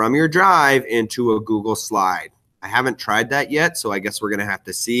from your drive into a Google slide. I haven't tried that yet, so I guess we're going to have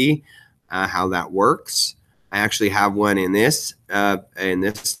to see how that works. I actually have one in this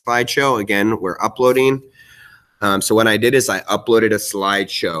slideshow. Again, we're uploading. So what I did is I uploaded a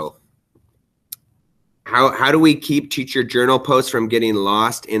slideshow. How do we keep teacher journal posts from getting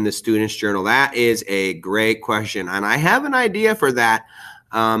lost in the student's journal? That is a great question, and I have an idea for that.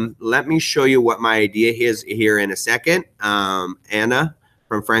 Let me show you what my idea is here in a second. Anna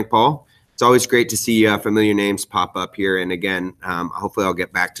from Frank Paul. It's always great to see familiar names pop up here. And again, hopefully I'll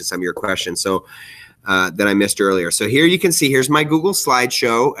get back to some of your questions that I missed earlier. So here you can see, here's my Google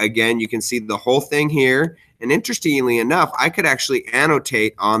slideshow. Again, you can see the whole thing here. And interestingly enough, I could actually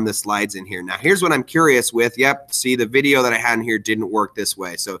annotate on the slides in here. Now, here's what I'm curious with. Yep, see, the video that I had in here didn't work this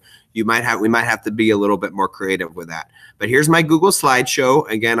way. So we might have to be a little bit more creative with that. But here's my Google slideshow.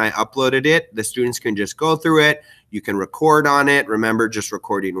 Again, I uploaded it. The students can just go through it. You can record on it. Remember, just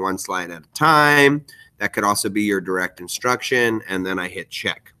recording one slide at a time. That could also be your direct instruction. And then I hit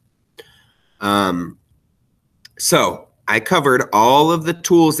check. So I covered all of the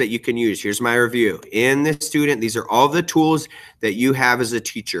tools that you can use. Here's my review. In the student, these are all the tools that you have as a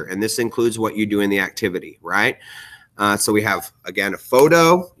teacher, and this includes what you do in the activity, right? So we have, again, a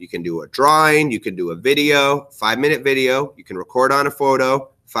photo. You can do a drawing. You can do a video, 5-minute video. You can record on a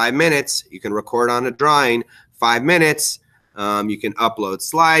photo, 5 minutes. You can record on a drawing, 5 minutes. You can upload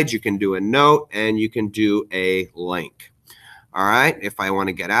slides. You can do a note, and you can do a link. All right. If I want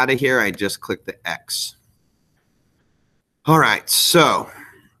to get out of here, I just click the X. All right, so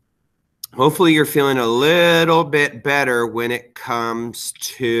hopefully you're feeling a little bit better when it comes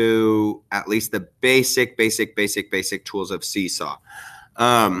to at least the basic tools of Seesaw.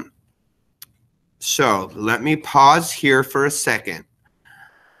 So let me pause here for a second.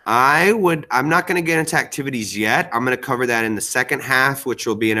 I'm not going to get into activities yet. I'm going to cover that in the second half, which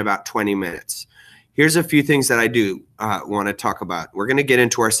will be in about 20 minutes. Here's a few things that I do want to talk about. We're going to get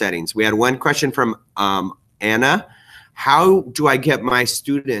into our settings. We had one question from Anna. How do I get my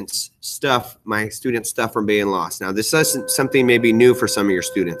students' stuff from being lost? Now, this is something maybe new for some of your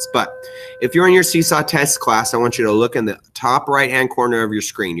students, but if you're in your Seesaw test class, I want you to look in the top right-hand corner of your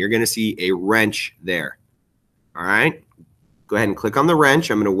screen. You're going to see a wrench there. All right? Go ahead and click on the wrench.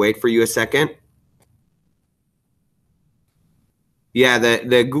 I'm going to wait for you a second. Yeah,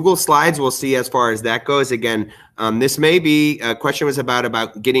 the Google Slides, we'll see as far as that goes. Again, this may be a question was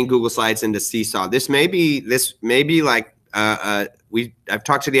about getting Google Slides into Seesaw. This may be like I've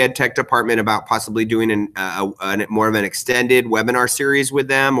talked to the ed tech department about possibly doing more of an extended webinar series with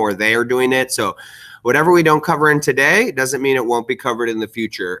them, or they are doing it. So whatever we don't cover in today doesn't mean it won't be covered in the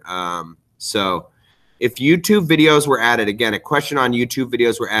future. So if YouTube videos were added, again, a question on YouTube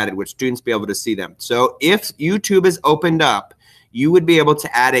videos were added, would students be able to see them? So if YouTube is opened up, you would be able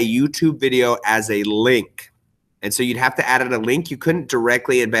to add a YouTube video as a link. And so you'd have to add a link. You couldn't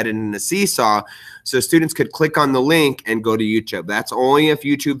directly embed it in the Seesaw. So students could click on the link and go to YouTube. That's only if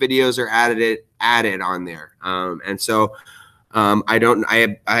YouTube videos are added on there. And so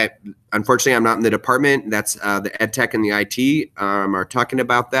unfortunately, I'm not in the department. That's the ed tech and the IT are talking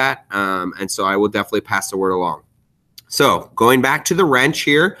about that. And so I will definitely pass the word along. So going back to the wrench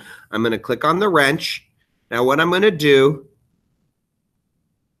here, I'm going to click on the wrench. Now what I'm going to do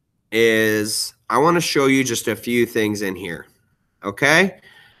is I want to show you just a few things in here. Okay.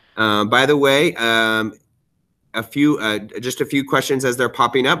 By the way, just a few questions as they're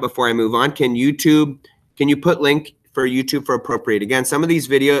popping up before I move on. Can you put link for YouTube for appropriate? Again, some of these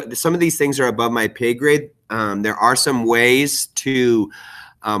things are above my pay grade. There are some ways to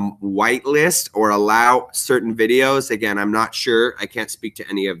whitelist or allow certain videos. Again, I'm not sure. I can't speak to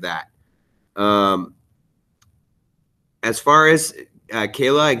any of that. As far as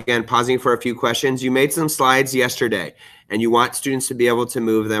Kayla, again, pausing for a few questions. You made some slides yesterday, and you want students to be able to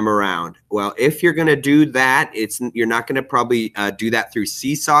move them around. Well, if you're going to do that, you're not going to probably do that through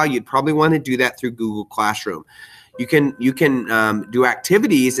Seesaw. You'd probably want to do that through Google Classroom. You can do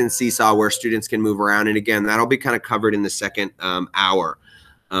activities in Seesaw where students can move around, and again, that'll be kind of covered in the second hour.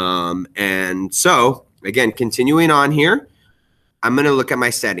 And so, again, continuing on here. I'm going to look at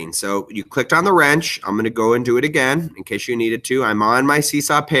my settings. So you clicked on the wrench. I'm going to go and do it again in case you needed to. I'm on my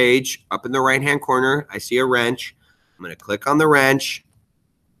Seesaw page. Up in the right-hand corner, I see a wrench. I'm going to click on the wrench.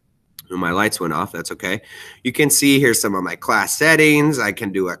 Oh, my lights went off. That's okay. You can see here's some of my class settings. I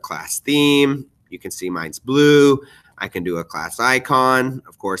can do a class theme. You can see mine's blue. I can do a class icon.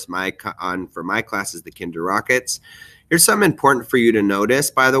 Of course, my icon for my class is the Kinder Rockets. Here's something important for you to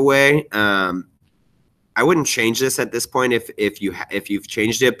notice, by the way. I wouldn't change this at this point if you've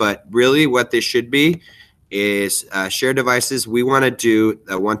changed it, but really what this should be is shared devices. We want to do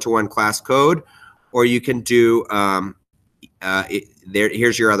a one-to-one class code, or you can do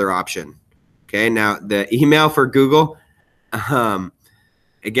here's your other option. Okay, now the email for Google,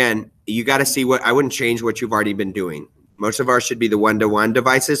 again, you got to see what I wouldn't change what you've already been doing. Most of ours should be the one-to-one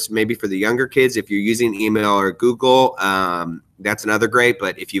devices. Maybe for the younger kids, if you're using email or Google, that's another great.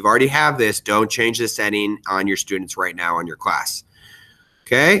 But if you've already have this, don't change the setting on your students right now on your class.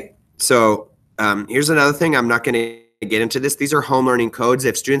 Okay, so here's another thing. I'm not going to get into this. These are home learning codes.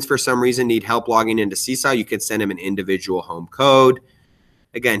 If students for some reason need help logging into Seesaw, you can send them an individual home code.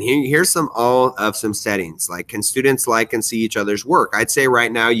 Again, here's some settings. Like, can students like and see each other's work? I'd say right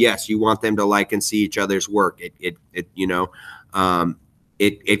now, yes, you want them to like and see each other's work. It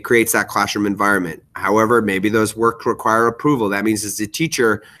creates that classroom environment. However, maybe those work require approval. That means as a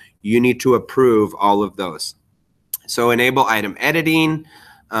teacher, you need to approve all of those. So enable item editing.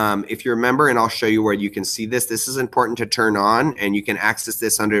 If you remember, and I'll show you where you can see this, this is important to turn on, and you can access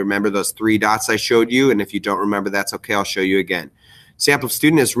this under, remember those 3 dots I showed you. And if you don't remember, that's okay. I'll show you again. Sample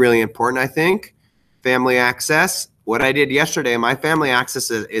student is really important, I think. Family access. What I did yesterday, my family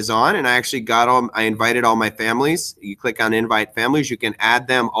access is on, and I actually I invited all my families. You click on invite families, you can add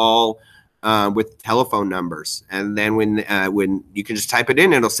them all with telephone numbers. And then when you can just type it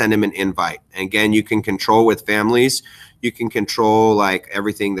in, it'll send them an invite. And again, you can control with families. You can control like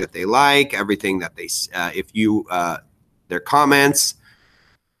everything that they like, everything that they, their comments.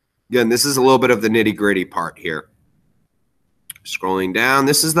 Again, this is a little bit of the nitty-gritty part here. Scrolling down,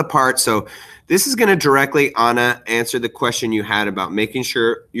 this is the part. So this is going to directly, Anna, answer the question you had about making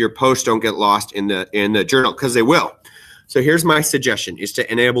sure your posts don't get lost in the journal, because they will. So here's my suggestion, is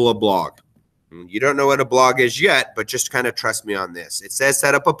to enable a blog. You don't know what a blog is yet, but just kind of trust me on this. It says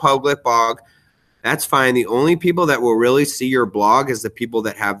set up a public blog. That's fine. The only people that will really see your blog is the people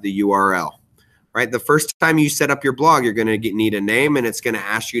that have the URL. Right, the first time you set up your blog, you're going to need a name, and it's going to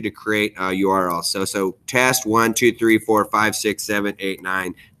ask you to create a URL. So test 1, 2, 3, 4, 5, 6, 7, 8,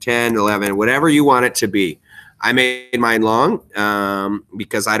 9, 10, 11, whatever you want it to be. I made mine long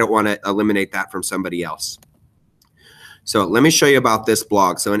because I don't want to eliminate that from somebody else. So let me show you about this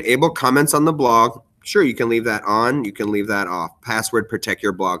blog. So enable comments on the blog. Sure, you can leave that on. You can leave that off. Password protect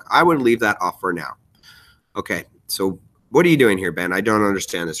your blog. I would leave that off for now. Okay, so what are you doing here, Ben? I don't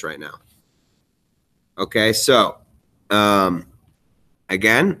understand this right now. Okay, so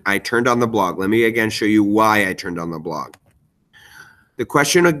again, I turned on the blog. Let me again show you why I turned on the blog. The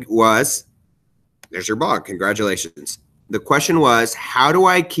question was, there's your blog, congratulations. The question was, how do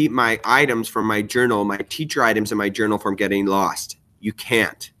I keep my items from my journal, my teacher items in my journal, from getting lost? You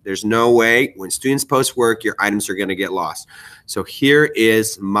can't. There's no way. When students post work, your items are going to get lost. So here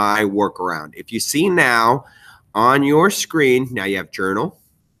is my workaround. If you see now on your screen, now you have journal,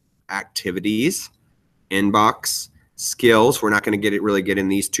 activities, inbox, skills. We're not going to really get in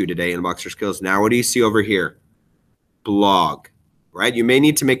these two today, inbox or skills. Now, what do you see over here? Blog, right? You may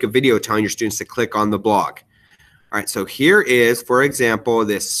need to make a video telling your students to click on the blog. All right, so here is, for example,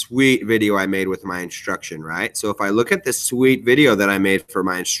 this sweet video I made with my instruction, right? So if I look at this sweet video that I made for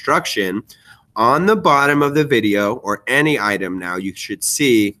my instruction, on the bottom of the video, or any item now you should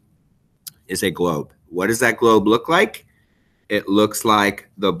see, is a globe. What does that globe look like? It looks like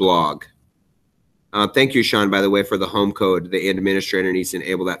the blog. Thank you, Sean, by the way, for the home code. The administrator needs to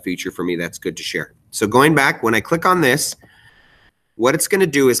enable that feature for me. That's good to share. So going back, when I click on this, what it's going to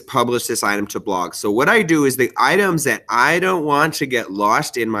do is publish this item to blog. So what I do is the items that I don't want to get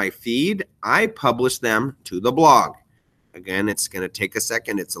lost in my feed, I publish them to the blog. Again, it's going to take a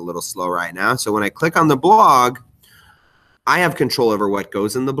second. It's a little slow right now. So when I click on the blog, I have control over what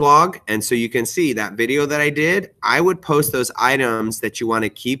goes in the blog. And so you can see that video that I did, I would post those items that you want to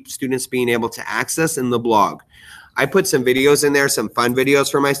keep students being able to access in the blog. I put some videos in there, some fun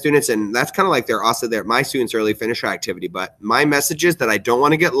videos for my students, and that's kind of like they're also there. My students' early finisher activity, but my messages that I don't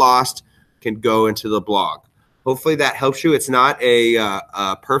want to get lost can go into the blog. Hopefully that helps you. It's not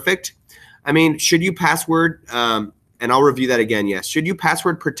a perfect. I mean, should you password, and I'll review that again, yes. Should you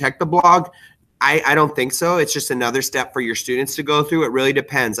password protect the blog? I don't think so. It's just another step for your students to go through. It really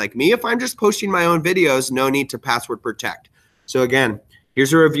depends. Like me, if I'm just posting my own videos, no need to password protect. So again,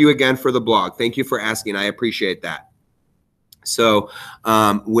 here's a review again for the blog. Thank you for asking. I appreciate that. So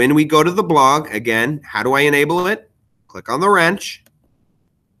when we go to the blog, again, how do I enable it? Click on the wrench.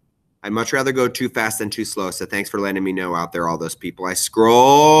 I'd much rather go too fast than too slow. So thanks for letting me know out there, all those people. I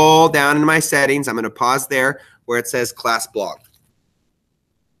scroll down in my settings. I'm going to pause there where it says class blog.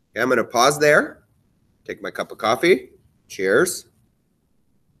 Okay, I'm going to pause there, take my cup of coffee. Cheers.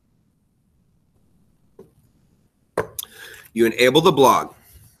 You enable the blog.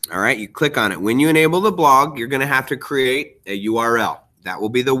 All right, you click on it. When you enable the blog, you're going to have to create a URL. That will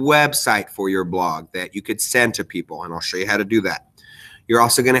be the website for your blog that you could send to people, and I'll show you how to do that. You're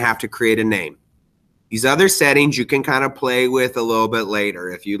also going to have to create a name. These other settings you can kind of play with a little bit later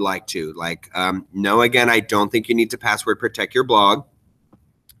if you'd like to. Like, no, again, I don't think you need to password protect your blog.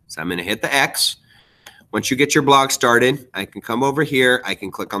 So I'm going to hit the X. Once you get your blog started, I can come over here. I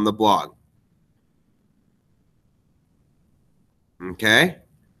can click on the blog. Okay.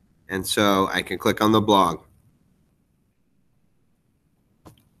 And so I can click on the blog.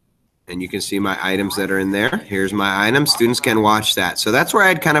 And you can see my items that are in there. Here's my items. Students can watch that. So that's where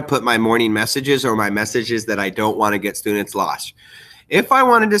I'd kind of put my morning messages or my messages that I don't want to get students lost. If I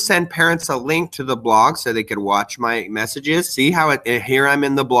wanted to send parents a link to the blog so they could watch my messages, see how here I'm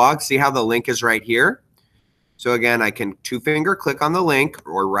in the blog, see how the link is right here. So again, I can two-finger click on the link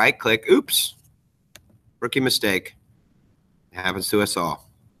or right-click. Oops, rookie mistake. It happens to us all.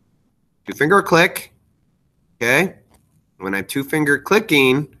 Two-finger click, okay? When I'm two-finger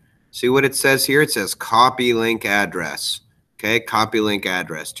clicking, see what it says here? It says copy link address. Okay, copy link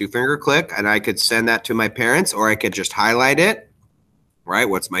address. Two-finger click, and I could send that to my parents, or I could just highlight it. Right?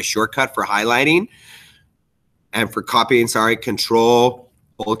 What's my shortcut for highlighting? And for copying, sorry,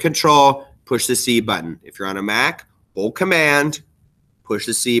 hold control, push the C button. If you're on a Mac, hold command, push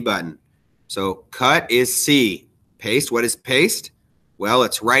the C button. So cut is C. Paste, what is paste? Well,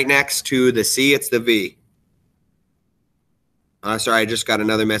 it's right next to the C, it's the V. Sorry, I just got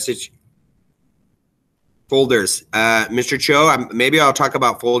another message. Folders. Mr. Cho, maybe I'll talk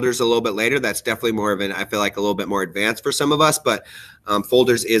about folders a little bit later. That's definitely more of an, I feel like a little bit more advanced for some of us, but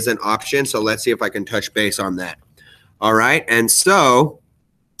folders is an option. So let's see if I can touch base on that. All right. And so,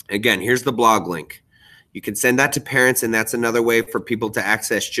 again, here's the blog link. You can send that to parents, and that's another way for people to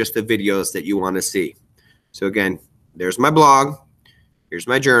access just the videos that you want to see. So again, there's my blog. Here's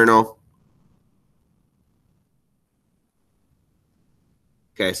my journal.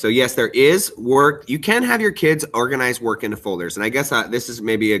 Okay, so yes, there is work. You can have your kids organize work into folders. And I guess this is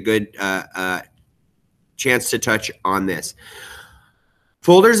maybe a good chance to touch on this.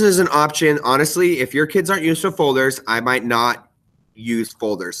 Folders is an option. Honestly, if your kids aren't used to folders, I might not use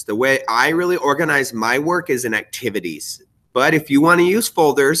folders. The way I really organize my work is in activities. But if you want to use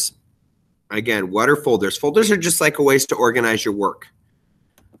folders, again, what are folders? Folders are just like a ways to organize your work.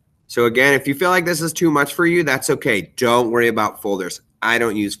 So again, if you feel like this is too much for you, that's okay. Don't worry about folders. I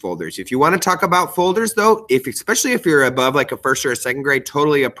don't use folders. If you want to talk about folders though, especially if you're above like a first or a second grade,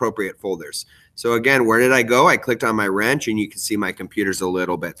 totally appropriate folders. So again, where did I go? I clicked on my wrench, and you can see my computer's a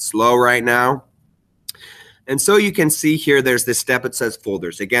little bit slow right now. And so you can see here, there's this step, it says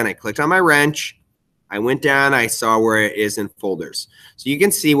folders. Again, I clicked on my wrench. I went down, I saw where it is in folders. So you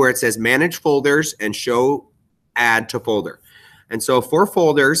can see where it says manage folders and show add to folder. And so for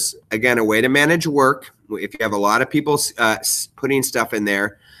folders, again, a way to manage work, if you have a lot of people putting stuff in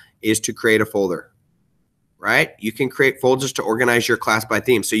there, is to create a folder, right? You can create folders to organize your class by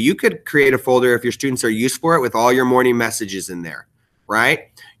theme. So you could create a folder if your students are used for it with all your morning messages in there, right?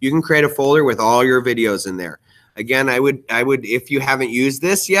 You can create a folder with all your videos in there. Again, I would, if you haven't used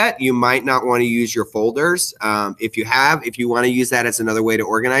this yet, you might not want to use your folders. If you want to use that as another way to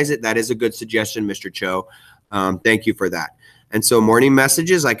organize it, that is a good suggestion, Mr. Cho. Thank you for that. And so morning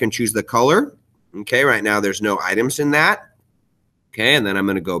messages, I can choose the color. Okay, right now there's no items in that. Okay, and then I'm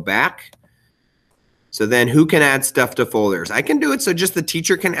going to go back. So then who can add stuff to folders? I can do it so just the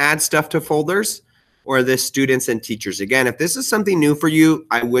teacher can add stuff to folders, or the students and teachers. Again, if this is something new for you,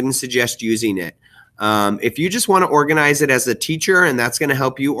 I wouldn't suggest using it. If you just want to organize it as a teacher and that's going to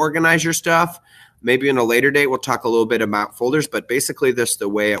help you organize your stuff, maybe in a later date we'll talk a little bit about folders, but basically this is the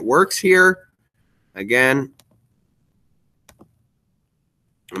way it works here. Again,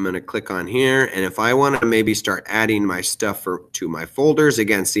 I'm going to click on here, and if I want to maybe start adding my stuff to my folders,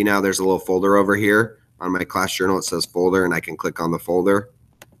 again, see now there's a little folder over here on my class journal. It says folder, and I can click on the folder.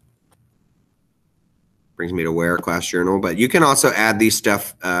 Brings me to where class journal, but you can also add these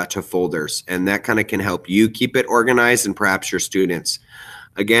stuff to folders, and that kind of can help you keep it organized and perhaps your students.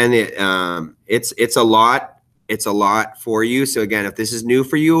 Again, it's a lot. It's a lot for you. So again, if this is new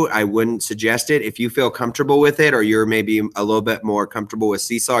for you, I wouldn't suggest it. If you feel comfortable with it, or you're maybe a little bit more comfortable with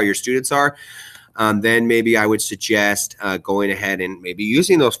Seesaw, or your students are, then maybe I would suggest going ahead and maybe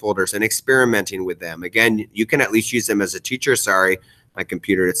using those folders and experimenting with them. Again, you can at least use them as a teacher. Sorry, my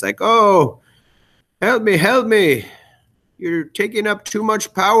computer, it's like, oh, help me. You're taking up too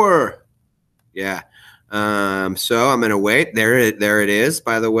much power. Yeah. So I'm going to wait. There it is,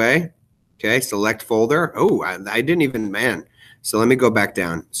 by the way. Okay, select folder. Oh, I didn't even, man. So let me go back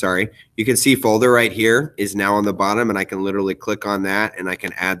down. Sorry. You can see folder right here is now on the bottom, and I can literally click on that and I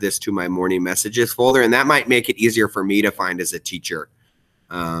can add this to my morning messages folder. And that might make it easier for me to find as a teacher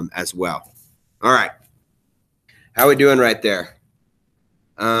as well. All right. How are we doing right there?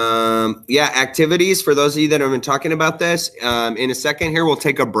 Yeah, activities for those of you that have been talking about this. In a second here, we'll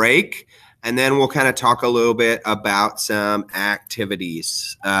take a break and then we'll kind of talk a little bit about some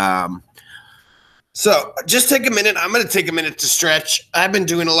activities. So just take a minute. I'm going to take a minute to stretch. I've been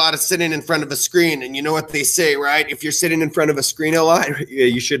doing a lot of sitting in front of a screen, and you know what they say, right? If you're sitting in front of a screen a lot,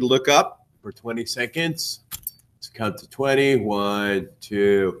 you should look up for 20 seconds. Let's count to 20. 1,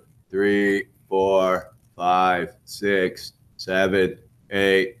 2, 3, 4, 5, 6, 7,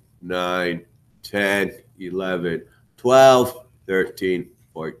 8, 9, 10, 11, 12, 13,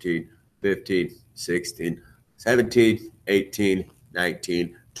 14, 15, 16, 17, 18,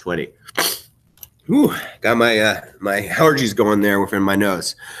 19, 20. Ooh, got my my allergies going there within my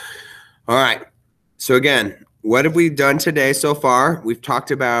nose. All right. So again, what have we done today so far? We've talked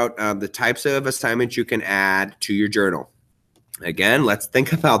about the types of assignments you can add to your journal. Again, let's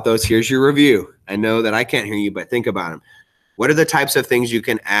think about those. Here's your review. I know that I can't hear you, but think about them. What are the types of things you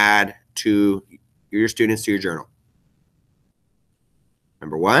can add to your students to your journal?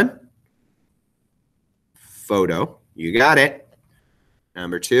 Number 1, photo. You got it.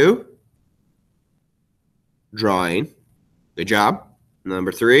 Number 2, drawing. Good job.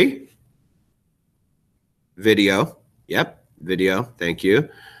 Number 3, video. Yep, video. Thank you.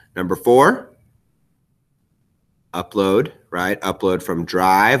 Number 4, upload, right? Upload from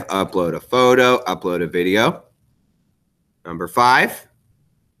Drive, upload a photo, upload a video. Number 5,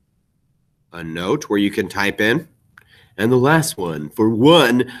 a note where you can type in. And the last one, for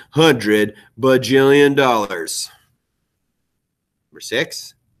 $100 bajillion. Number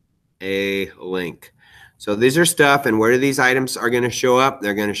 6, a link. So these are stuff, and where these items are going to show up?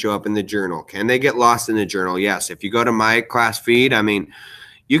 They're going to show up in the journal. Can they get lost in the journal? Yes. If you go to my class feed, I mean,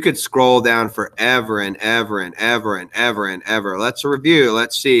 you could scroll down forever and ever and ever and ever and ever. Let's review.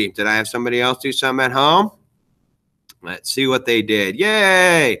 Let's see. Did I have somebody else do something at home? Let's see what they did.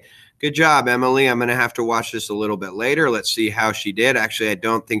 Yay! Good job, Emily. I'm going to have to watch this a little bit later. Let's see how she did. Actually, I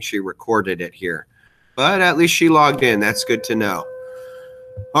don't think she recorded it here, but at least she logged in. That's good to know.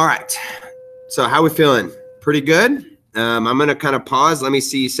 All right. So how we feeling? Pretty good. I'm going to kind of pause. Let me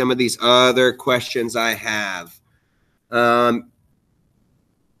see some of these other questions I have. So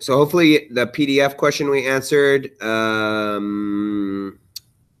hopefully the PDF question we answered.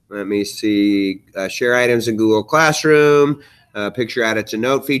 Let me see. Share items in Google Classroom. Picture added to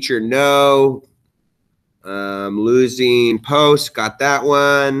note feature. No. Losing posts. Got that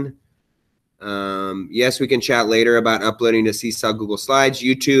one. Yes, we can chat later about uploading to Seesaw Google Slides.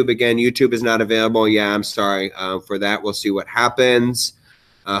 YouTube, again, YouTube is not available. Yeah, I'm sorry for that. We'll see what happens.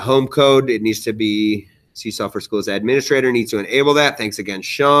 Home code, it needs to be Seesaw for Schools administrator needs to enable that. Thanks again,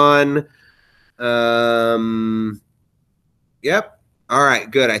 Sean. Yep. All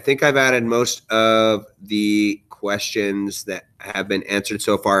right, good. I think I've added most of the questions that have been answered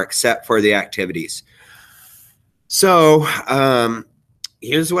so far, except for the activities. So,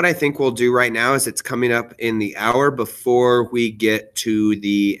 here's what I think we'll do right now is it's coming up in the hour before we get to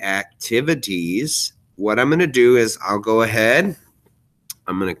the activities. What I'm going to do is I'll go ahead.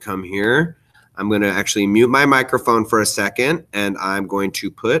 I'm going to come here. I'm going to actually mute my microphone for a second, and I'm going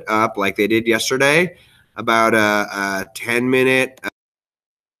to put up, like they did yesterday, about a 10-minute. I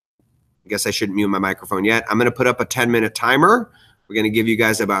guess I shouldn't mute my microphone yet. I'm going to put up a 10-minute timer. We're going to give you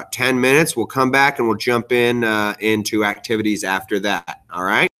guys about 10 minutes. We'll come back and we'll jump in into activities after that. All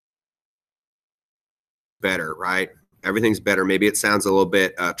right. Better, right? Everything's better. Maybe it sounds a little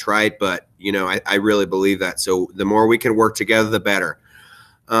bit trite, but you know, I really believe that. So the more we can work together, the better.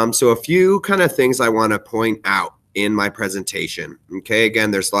 So a few kind of things I want to point out in my presentation. Okay.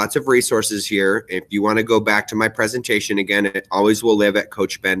 Again, there's lots of resources here. If you want to go back to my presentation again, it always will live at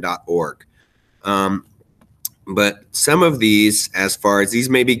coachben.org. But some of these, as far as these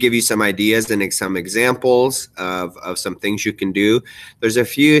maybe give you some ideas and some examples of some things you can do. There's a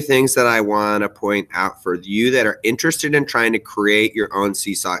few things that I want to point out for you that are interested in trying to create your own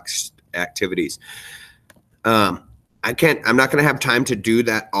Seesaw activities. I'm not going to have time to do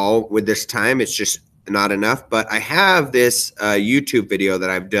that all with this time. It's just not enough. But I have this YouTube video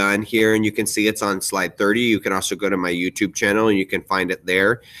that I've done here, and you can see it's on slide 30. You can also go to my YouTube channel and you can find it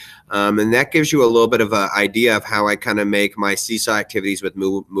there. And that gives you a little bit of an idea of how I kind of make my Seesaw activities with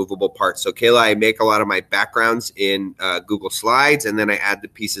movable parts. So Kayla, I make a lot of my backgrounds in Google Slides, and then I add the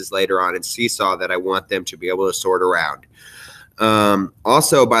pieces later on in Seesaw that I want them to be able to sort around.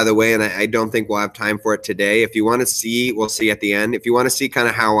 Also, by the way, and I don't think we'll have time for it today. If you want to see, we'll see at the end. If you want to see kind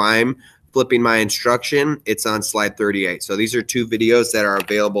of how I'm flipping my instruction, it's on slide 38. So these are 2 videos that are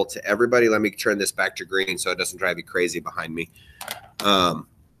available to everybody. Let me turn this back to green so it doesn't drive you crazy behind me.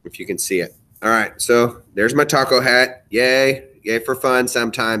 If you can see it. All right. So there's my taco hat. Yay. Yay for fun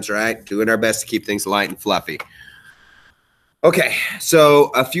sometimes, right? Doing our best to keep things light and fluffy. Okay,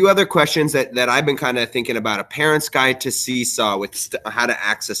 so a few other questions that I've been kind of thinking about. A parent's guide to Seesaw with how to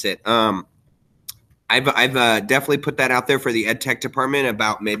access it. I've definitely put that out there for the ed tech department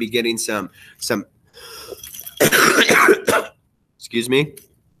about maybe getting some excuse me,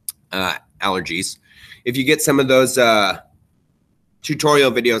 allergies. If you get some of those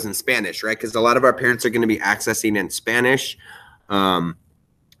tutorial videos in Spanish, right? Because a lot of our parents are going to be accessing in Spanish.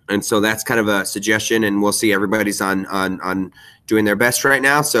 And so that's kind of a suggestion, and we'll see everybody's on doing their best right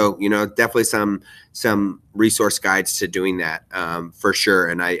now. So, you know, definitely some resource guides to doing that for sure.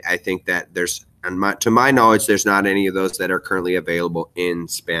 And I think that there's, to my knowledge, there's not any of those that are currently available in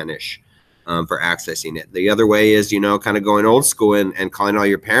Spanish for accessing it. The other way is, you know, kind of going old school and calling all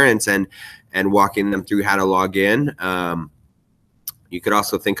your parents and walking them through how to log in. You could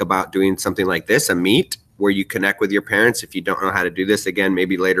also think about doing something like this, a meet, where you connect with your parents. If you don't know how to do this, again,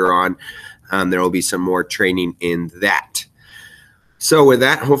 maybe later on, there will be some more training in that. So with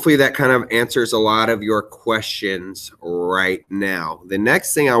that, hopefully that kind of answers a lot of your questions right now. The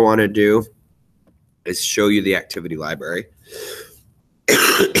next thing I want to do is show you the activity library.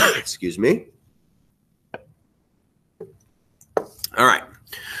 Excuse me. All right.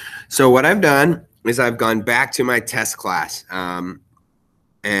 So what I've done is I've gone back to my test class.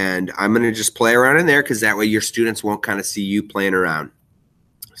 And I'm going to just play around in there because that way your students won't kind of see you playing around.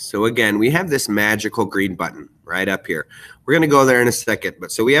 So again, we have this magical green button right up here. We're going to go there in a second.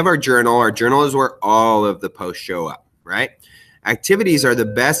 But so we have our journal. Our journal is where all of the posts show up, right? Activities are the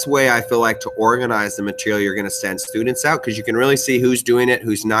best way, I feel like, to organize the material you're going to send students out, because you can really see who's doing it,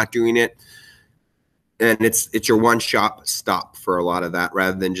 who's not doing it. And it's your one-stop stop for a lot of that,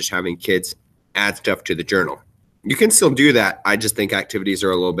 rather than just having kids add stuff to the journal. You can still do that. I just think activities are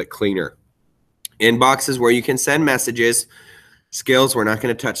a little bit cleaner. Inbox is where you can send messages. Skills, we're not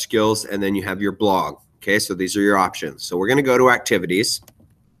going to touch skills. And then you have your blog. Okay, so these are your options. So we're going to go to activities.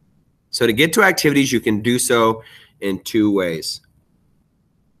 So to get to activities, you can do so in 2 ways.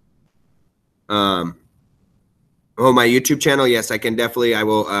 Oh, my YouTube channel. Yes, I can definitely,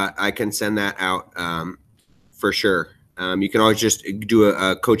 I can send that out for sure. You can always just do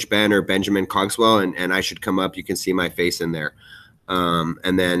a Coach Ben or Benjamin Cogswell, and I should come up. You can see my face in there.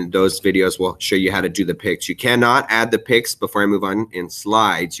 And then those videos will show you how to do the pics. You cannot add the pics before I move on in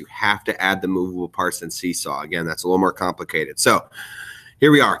slides. You have to add the movable parts in Seesaw. Again, that's a little more complicated. So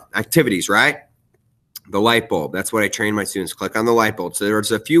here we are, activities, right? The light bulb. That's what I train my students. Click on the light bulb. So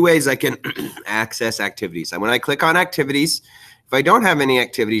there's a few ways I can access activities. And when I click on activities, if I don't have any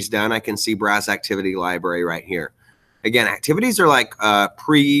activities done, I can see Browse Activity Library right here. Again, activities are like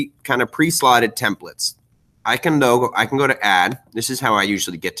pre-slotted templates. I can go to add. This is how I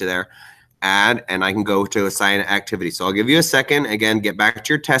usually get to there. Add, and I can go to assign activity. So I'll give you a second. Again, get back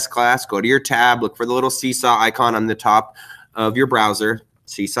to your test class. Go to your tab. Look for the little Seesaw icon on the top of your browser.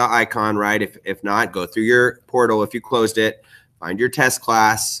 Seesaw icon, right? If not, go through your portal. If you closed it, find your test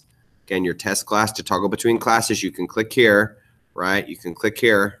class. Again, your test class, to toggle between classes, you can click here, right? You can click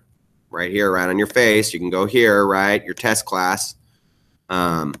here. Right here, right on your face. You can go here, right? Your test class.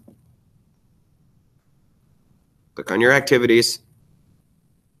 Click on your activities.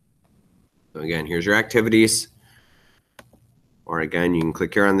 So again, here's your activities. Or again, you can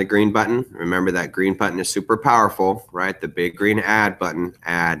click here on the green button. Remember that green button is super powerful, right? The big green add button.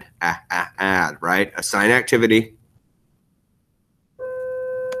 Add, right? Assign activity.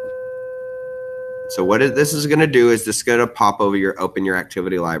 So what this is going to do is this is going to pop over open your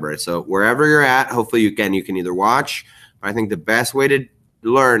activity library. So wherever you're at, hopefully you can either watch. But I think the best way to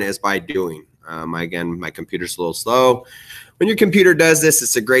learn is by doing. Again, my computer's a little slow. When your computer does this,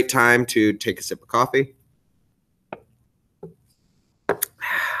 it's a great time to take a sip of coffee. All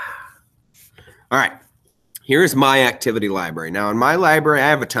right. Here's my activity library. Now in my library, I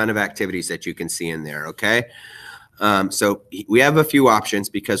have a ton of activities that you can see in there, okay? So we have a few options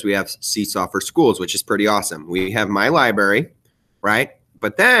because we have Seesaw for schools, which is pretty awesome. We have my library, right?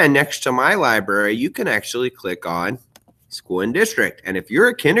 But then next to my library, you can actually click on school and district. And if you're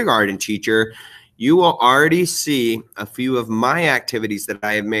a kindergarten teacher, you will already see a few of my activities that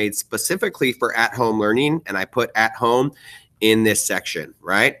I have made specifically for at-home learning. And I put at home in this section,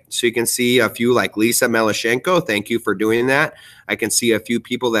 right? So you can see a few like Lisa Melashenko. Thank you for doing that. I can see a few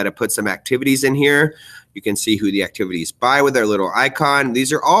people that have put some activities in here. You can see who the activity is by with their little icon.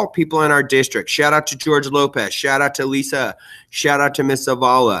 These are all people in our district. Shout out to George Lopez. Shout out to Lisa. Shout out to Miss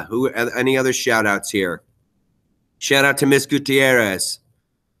Zavala. Any other shout outs here? Shout out to Miss Gutierrez.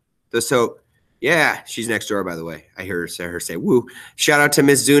 So, yeah, she's next door, by the way. I hear her say, woo. Shout out to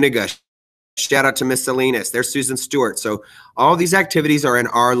Miss Zuniga. Shout out to Miss Salinas. There's Susan Stewart. So all these activities are in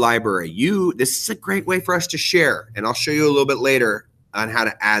our library. This is a great way for us to share, and I'll show you a little bit later on how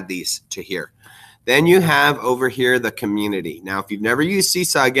to add these to here. Then you have over here the community. Now, if you've never used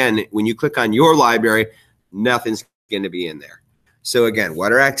Seesaw, again, when you click on your library, nothing's going to be in there. So again,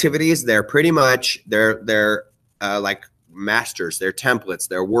 what are activities? They're pretty much they're like masters, they're templates,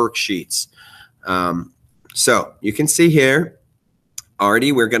 they're worksheets. So you can see here.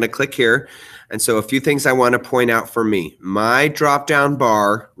 Already, we're going to click here. And so a few things I want to point out for me. My drop-down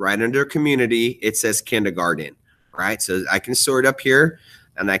bar right under community, it says kindergarten, right? So I can sort up here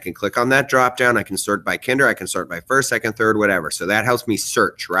and I can click on that drop-down. I can sort by kinder. I can sort by first, second, third, whatever. So that helps me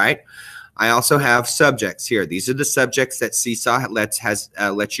search, right? I also have subjects here. These are the subjects that Seesaw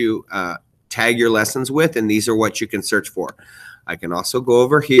lets you tag your lessons with, and these are what you can search for. I can also go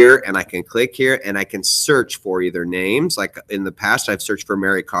over here and I can click here and I can search for either names. Like in the past, I've searched for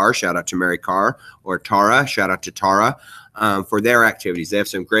Mary Carr, shout out to Mary Carr, or Tara, shout out to Tara, for their activities. They have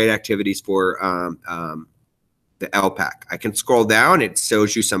some great activities for the LPAC. I can scroll down. It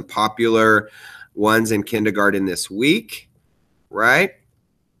shows you some popular ones in kindergarten this week, right?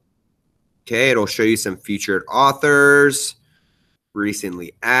 Okay, it'll show you some featured authors,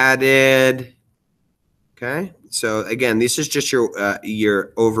 recently added. Okay, so again, this is just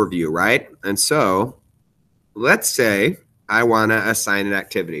your overview, right? And so let's say I want to assign an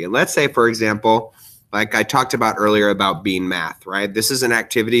activity. And let's say, for example, like I talked about earlier about bean math, right? This is an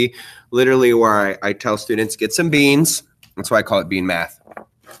activity literally where I tell students, get some beans. That's why I call it bean math.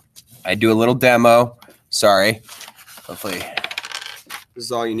 I do a little demo. Sorry. Hopefully this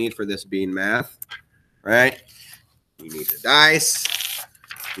is all you need for this bean math, right? You need the dice.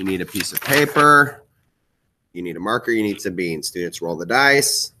 You need a piece of paper. You need a marker, you need some beans. Students roll the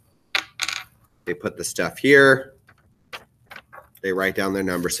dice. They put the stuff here. They write down their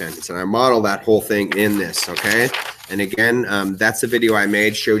number sentence. And I model that whole thing in this, okay? And again, that's a video I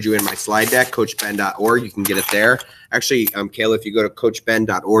made, showed you in my slide deck, coachben.org. You can get it there. Actually, Kayla, if you go to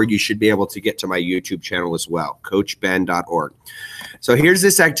coachben.org, you should be able to get to my YouTube channel as well, coachben.org. So here's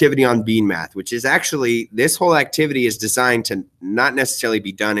this activity on bean math, which is actually, this whole activity is designed to not necessarily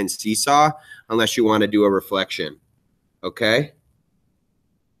be done in Seesaw unless you want to do a reflection, okay?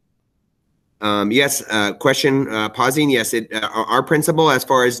 Yes, question, pausing, yes, our principal as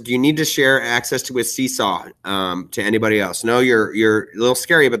far as, do you need to share access to with Seesaw to anybody else? No, you're a little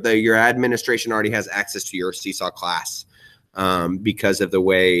scary, but your administration already has access to your Seesaw class because of the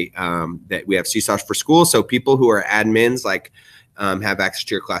way that we have Seesaw for School. So people who are admins have access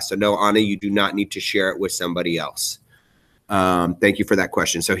to your class. So no, Anna, you do not need to share it with somebody else. Thank you for that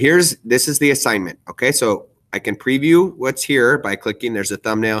question. So this is the assignment, okay? So I can preview what's here by clicking. There's a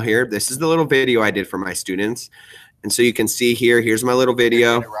thumbnail here. This is the little video I did for my students. And so you can see here, here's my little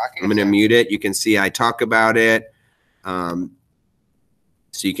video. I'm going to mute it. You can see I talk about it. So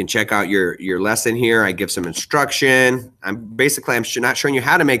you can check out your lesson here. I give some instruction. I'm not showing you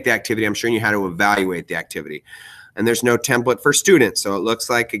how to make the activity. I'm showing you how to evaluate the activity. And there's no template for students. So it looks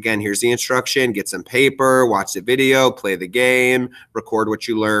like, again, here's the instruction. Get some paper, watch the video, play the game, record what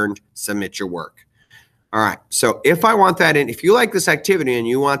you learned, submit your work. All right, so if I want that in, if you like this activity and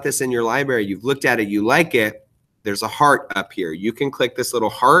you want this in your library, you've looked at it, you like it, there's a heart up here. You can click this little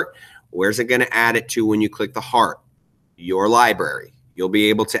heart. Where's it going to add it to when you click the heart? Your library. You'll be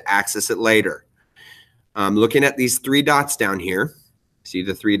able to access it later. Looking at these three dots down here, see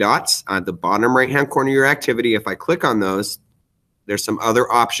the three dots at the bottom right-hand corner of your activity. If I click on those, there's some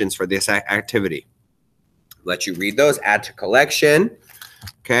other options for this activity. Let you read those, add to collection,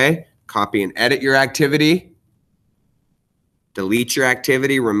 okay? Copy and edit your activity, delete your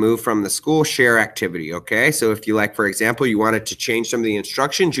activity, remove from the school, share activity, okay? So if you like, for example, you wanted to change some of the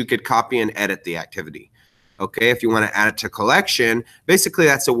instructions, you could copy and edit the activity, okay? If you want to add it to collection, basically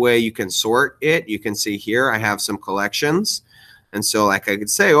that's a way you can sort it. You can see here I have some collections. And so like I could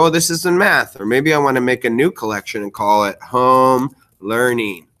say, oh, this is in math, or maybe I want to make a new collection and call it home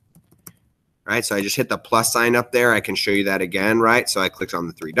learning. Right, so I just hit the plus sign up there. I can show you that again, right? So I clicked on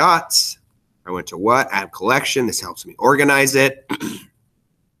the three dots. I went to what? Add collection. This helps me organize it.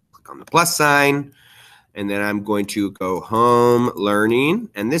 Click on the plus sign. And then I'm going to go home learning.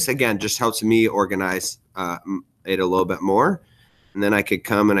 And this, again, just helps me organize it a little bit more. And then I could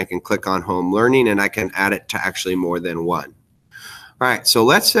come and I can click on home learning and I can add it to actually more than one. All right, so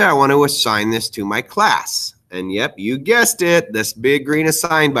let's say I want to assign this to my class. And yep, you guessed it, this big green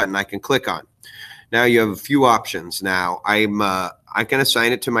assign button I can click on. Now you have a few options. Now I can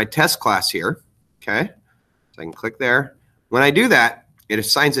assign it to my test class here, okay? So I can click there. When I do that, it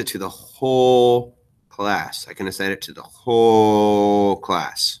assigns it to the whole class. I can assign it to the whole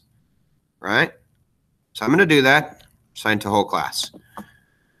class, right? So I'm going to do that, assign to whole class.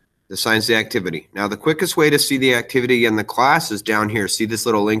 It assigns the activity. Now the quickest way to see the activity in the class is down here. See this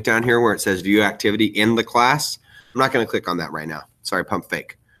little link down here where it says view activity in the class? I'm not going to click on that right now. Sorry, pump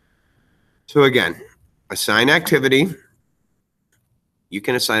fake. So again, assign activity. You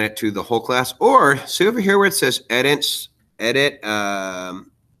can assign it to the whole class, or see over here where it says edit, the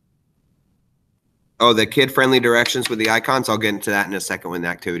kid-friendly directions with the icons. I'll get into that in a second with the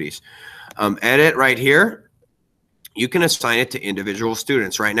activities. Edit right here. You can assign it to individual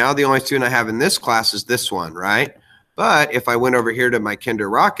students. Right now, the only student I have in this class is this one, right? But if I went over here to my Kinder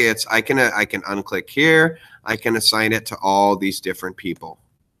Rockets, I can unclick here. I can assign it to all these different people.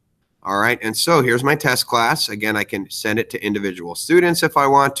 All right, and so here's my test class. Again, I can send it to individual students if I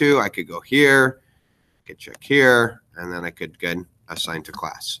want to. I could go here, I could check here, and then I could again assign to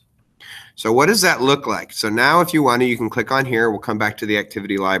class. So what does that look like? So now if you want to, you can click on here. We'll come back to the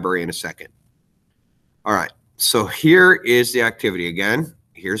activity library in a second. All right, so here is the activity again.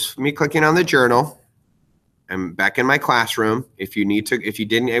 Here's me clicking on the journal. I'm back in my classroom. If you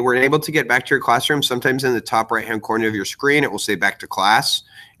weren't able to get back to your classroom, sometimes in the top right-hand corner of your screen, it will say back to class.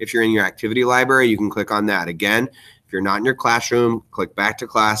 If you're in your activity library, you can click on that. Again, if you're not in your classroom, click back to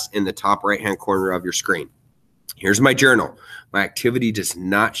class in the top right-hand corner of your screen. Here's my journal. My activity does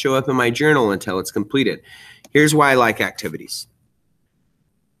not show up in my journal until it's completed. Here's why I like activities.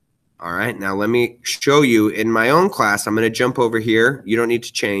 All right, now let me show you in my own class. I'm going to jump over here. You don't need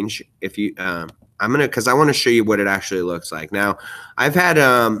to change. If you, because I want to show you what it actually looks like. Now, I've had,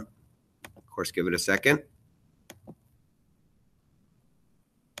 of course, give it a second.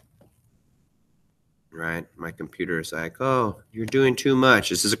 Right, my computer is like, oh, you're doing too much.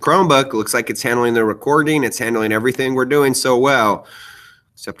 This is a Chromebook. It looks like it's handling the recording. It's handling everything we're doing so well,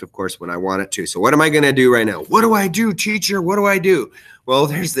 except, of course, when I want it to. So what am I going to do right now? What do I do, teacher? What do I do? Well,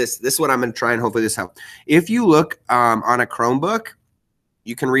 there's this. This is what I'm going to try, and hopefully this helps. If you look on a Chromebook,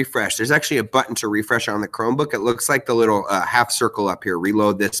 you can refresh. There's actually a button to refresh on the Chromebook. It looks like the little half circle up here,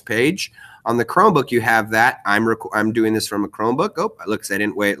 reload this page. On the Chromebook, you have that. I'm doing this from a Chromebook. Oh, it looks I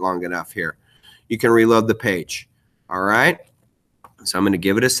didn't wait long enough here. You can reload the page. All right. So I'm going to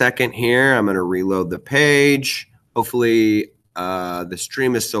give it a second here. I'm going to reload the page. Hopefully the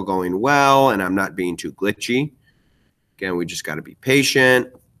stream is still going well and I'm not being too glitchy. Again, we just got to be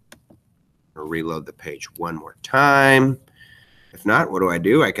patient. I'll reload the page one more time. If not, what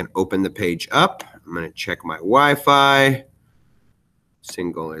do? I can open the page up. I'm going to check my Wi-Fi.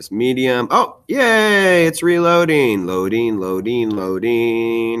 Single is medium. Oh, yay, it's reloading. Loading, loading,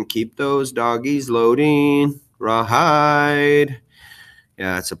 loading. Keep those doggies loading. Rawhide.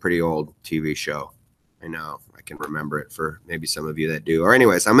 Yeah, it's a pretty old TV show. I know. I can remember it for maybe some of you that do. Or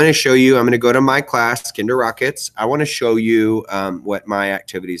anyways, I'm going to show you. I'm going to go to my class, Kinder Rockets. I want to show you what my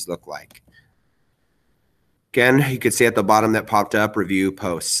activities look like. Again, you can see at the bottom that popped up, review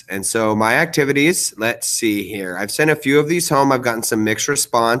posts. And so my activities, let's see here. I've sent a few of these home. I've gotten some mixed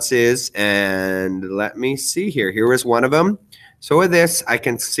responses. And let me see here. Here was one of them. So with this, I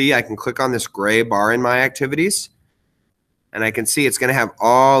can click on this gray bar in my activities. And I can see it's going to have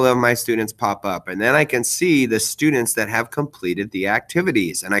all of my students pop up. And then I can see the students that have completed the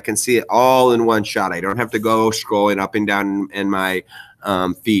activities. And I can see it all in one shot. I don't have to go scrolling up and down in my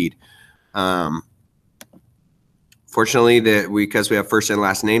feed. Fortunately, because we have first and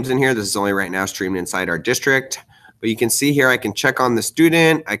last names in here, this is only right now streamed inside our district. But you can see here, I can check on the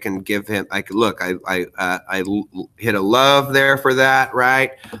student. I can give him, I hit a love there for that,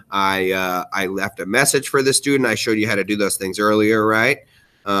 right? I left a message for the student. I showed you how to do those things earlier, right?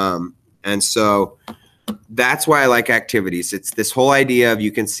 And so that's why I like activities. It's this whole idea of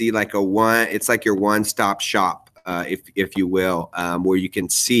you can see like it's like your one-stop shop, if you will, where you can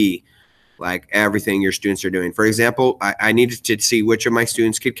see like everything your students are doing. For example, I needed to see which of my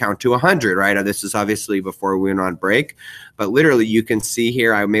students could count to 100, right? This is obviously before we went on break, but literally you can see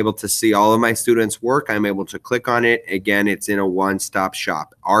here, I'm able to see all of my students' work. I'm able to click on it. Again, it's in a one-stop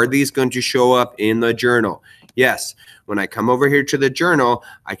shop. Are these going to show up in the journal? Yes. When I come over here to the journal,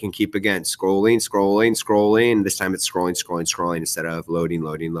 I can keep, again, scrolling, scrolling, scrolling. This time it's scrolling, scrolling, scrolling instead of loading,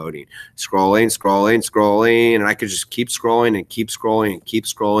 loading, loading. Scrolling, scrolling, scrolling. And I could just keep scrolling and keep scrolling and keep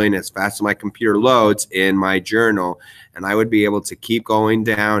scrolling as fast as my computer loads in my journal. And I would be able to keep going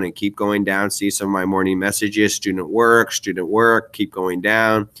down and keep going down, see some of my morning messages, student work, keep going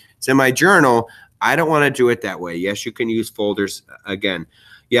down. It's in my journal. I don't want to do it that way. Yes, you can use folders again.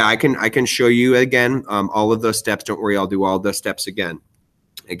 Yeah, I can show you again all of those steps. Don't worry, I'll do all those steps again.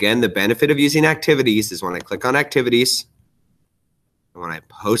 Again, the benefit of using activities is when I click on activities, and when I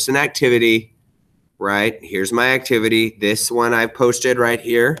post an activity, right, here's my activity. This one I've posted right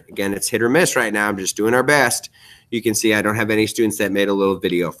here. Again, it's hit or miss right now. I'm just doing our best. You can see I don't have any students that made a little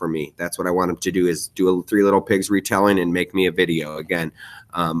video for me. That's what I want them to do, is do a Three Little Pigs retelling and make me a video. Again,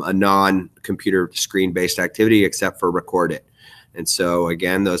 a non-computer screen-based activity except for record it. And so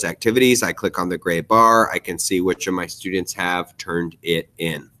again, those activities, I click on the gray bar. I can see which of my students have turned it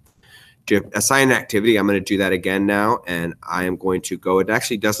in. To assign an activity, I'm going to do that again now. And I am going to go, it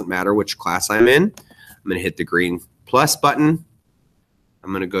actually doesn't matter which class I'm in. I'm going to hit the green plus button.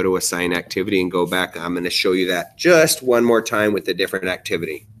 I'm going to go to assign activity and go back. I'm going to show you that just one more time with a different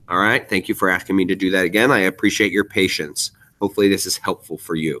activity. All right. Thank you for asking me to do that again. I appreciate your patience. Hopefully this is helpful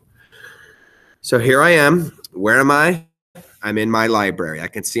for you. So here I am. Where am I? I'm in my library. I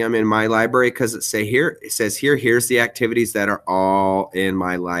can see I'm in my library because it says here, here's the activities that are all in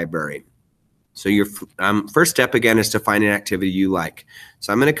my library. So your first step again is to find an activity you like.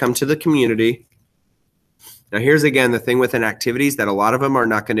 So I'm going to come to the community. Now here's again the thing with an activities that a lot of them are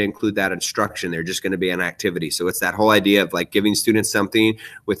not going to include that instruction. They're just going to be an activity. So it's that whole idea of like giving students something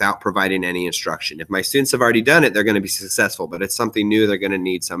without providing any instruction. If my students have already done it, they're going to be successful, but it's something new, they're going to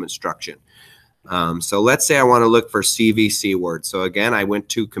need some instruction. So let's say I want to look for CVC words. So again, I went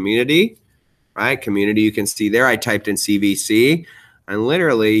to community, right? Community, you can see there, I typed in CVC, and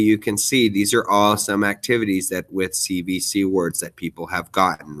literally you can see these are all some activities that with CVC words that people have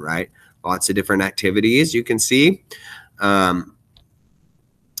gotten, right? Lots of different activities you can see. So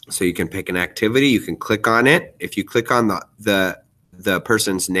you can pick an activity, you can click on it. If you click on the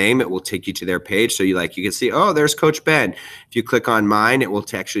person's name, it will take you to their page. So you can see, oh, there's Coach Ben. If you click on mine, it will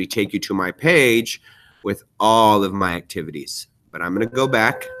actually take you to my page with all of my activities. But I'm going to go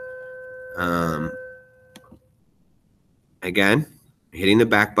back. Again, hitting the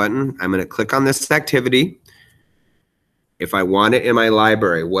back button. I'm going to click on this activity. If I want it in my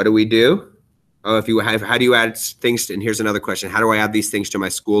library, what do we do? Oh, how do you add things and here's another question. How do I add these things to my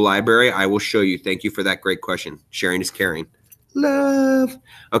school library? I will show you. Thank you for that great question. Sharing is caring. Love.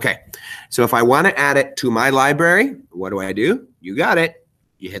 Okay, so if I want to add it to my library, what do? You got it.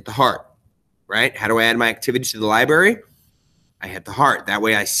 You hit the heart, right? How do I add my activity to the library? I hit the heart. That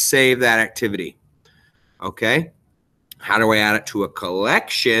way I save that activity. Okay. How do I add it to a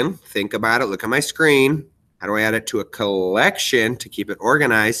collection? Think about it. Look at my screen. How do I add it to a collection to keep it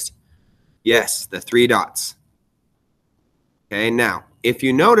organized? Yes, the 3 dots. Okay, now, if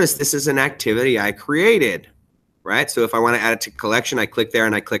you notice, this is an activity I created, right? So if I want to add it to collection, I click there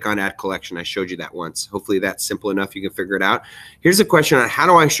and I click on add collection. I showed you that once. Hopefully that's simple enough you can figure it out. Here's a question on how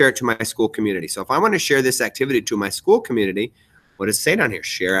do I share it to my school community? So if I want to share this activity to my school community, what does it say down here?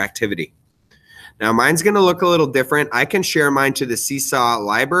 Share activity. Now mine's going to look a little different. I can share mine to the Seesaw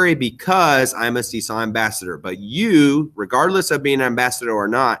library because I'm a Seesaw ambassador, but you, regardless of being an ambassador or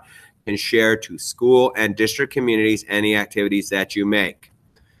not, can share to school and district communities any activities that you make.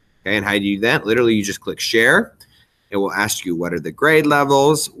 Okay, and how do you do that? Literally, you just click share. It will ask you what are the grade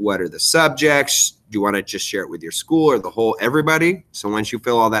levels, what are the subjects. Do you want to just share it with your school or the whole everybody? So once you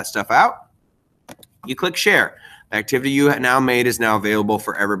fill all that stuff out, you click share. The activity you have now made is now available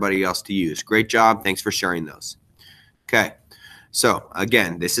for everybody else to use. Great job. Thanks for sharing those. Okay. So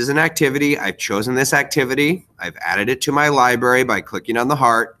again, this is an activity. I've chosen this activity. I've added it to my library by clicking on the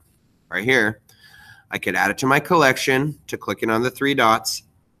heart right here. I could add it to my collection to clicking on the 3 dots.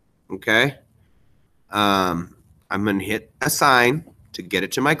 Okay. I'm going to hit assign to get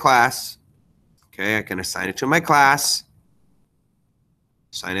it to my class. Okay. I can assign it to my class.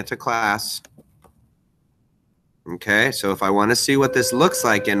 Assign it to class. Okay, so if I want to see what this looks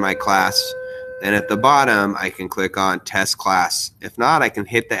like in my class, then at the bottom, I can click on test class. If not, I can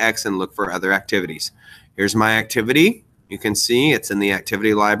hit the X and look for other activities. Here's my activity. You can see it's in the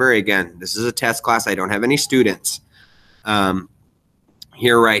activity library. Again, this is a test class. I don't have any students.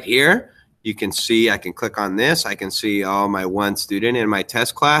 Right here, you can see, I can click on this. I can see all my 1 student in my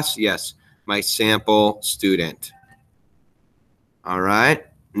test class. Yes, my sample student. All right,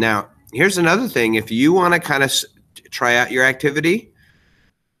 now, here's another thing. If you want to kind of try out your activity,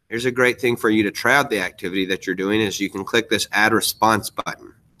 here's a great thing for you to try out the activity that you're doing is you can click this add response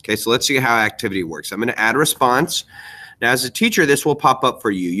button. Okay, so let's see how activity works. I'm going to add a response. Now, as a teacher, this will pop up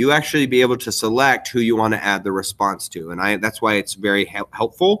for you. You actually be able to select who you want to add the response to, and that's why it's very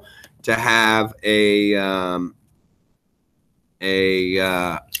helpful to have excuse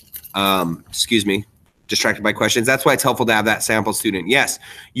me, distracted by questions. That's why it's helpful to have that sample student. Yes,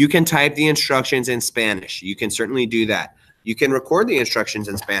 you can type the instructions in Spanish. You can certainly do that. You can record the instructions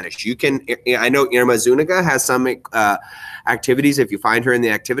in Spanish. You can, I know Irma Zuniga has some activities. If you find her in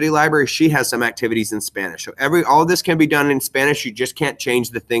the activity library, she has some activities in Spanish. So all of this can be done in Spanish. You just can't change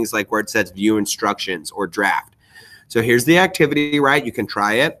the things like where it says view instructions or draft. So here's the activity, right? You can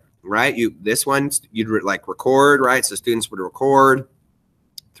try it, right? This one, you'd like record, right? So students would record.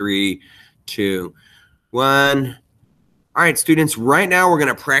 3, 2, 1. All right, students, right now we're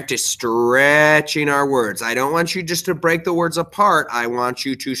going to practice stretching our words. I don't want you just to break the words apart. I want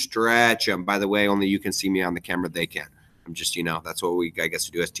you to stretch them. By the way, only you can see me on the camera. They can. I'm just, that's what I guess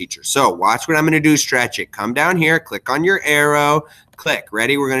we do as teachers. So watch what I'm going to do. Stretch it. Come down here. Click on your arrow. Click.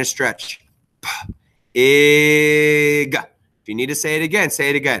 Ready? We're going to stretch. Ig. If you need to say it again,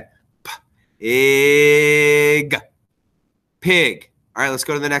 say it again. Ig. Pig. All right, let's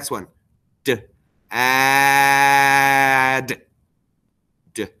go to the next one. Add.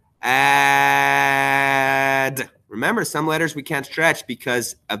 Add. Remember, some letters we can't stretch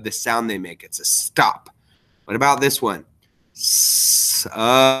because of the sound they make. It's a stop. What about this one? Sun.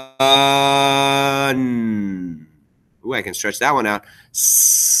 Ooh, I can stretch that one out.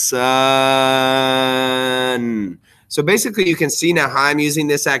 Sun. So basically, you can see now how I'm using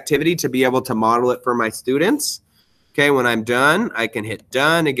this activity to be able to model it for my students. Okay, when I'm done, I can hit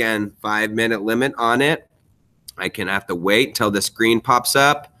done. Again, 5-minute limit on it. I can have to wait till the screen pops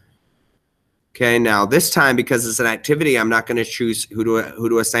up. Okay, now this time, because it's an activity, I'm not going to choose who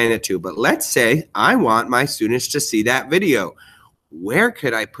to assign it to. But let's say I want my students to see that video. Where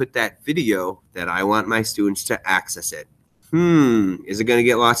could I put that video that I want my students to access it? Is it going to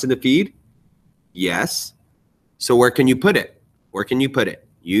get lost in the feed? Yes. So where can you put it? Where can you put it?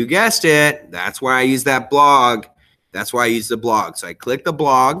 You guessed it. That's why I use that blog. That's why I use the blog. So I click the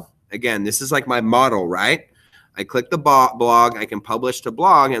blog. Again, this is like my model, right? I click the blog. I can publish to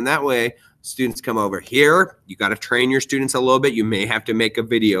blog, and that way students come over here. You got to train your students a little bit. You may have to make a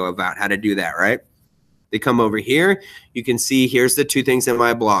video about how to do that, right? They come over here. You can see here's the 2 things in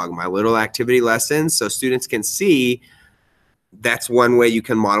my blog, my little activity lessons, so students can see. That's one way you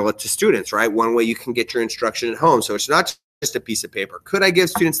can model it to students, right? One way you can get your instruction at home. So it's not just a piece of paper. Could I give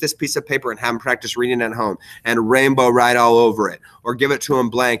students this piece of paper and have them practice reading at home and rainbow write all over it, or give it to them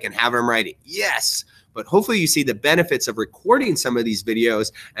blank and have them write it? Yes. But hopefully you see the benefits of recording some of these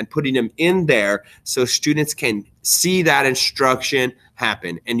videos and putting them in there so students can see that instruction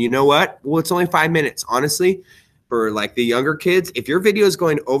happen. And you know what? Well, it's only 5 minutes. Honestly, for like the younger kids, if your video is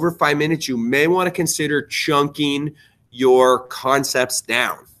going over 5 minutes, you may want to consider chunking your concepts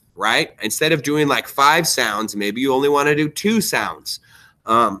down. Right? Instead of doing like 5 sounds, maybe you only want to do 2 sounds.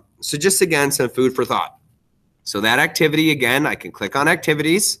 So just again, some food for thought. So that activity, again, I can click on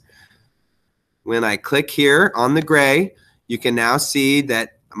activities. When I click here on the gray, you can now see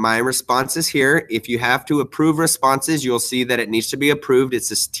that my response is here. If you have to approve responses, you'll see that it needs to be approved. It's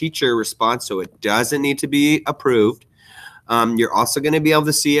this teacher response, so it doesn't need to be approved. You're also going to be able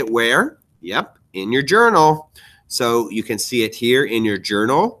to see it where? Yep, in your journal. So you can see it here in your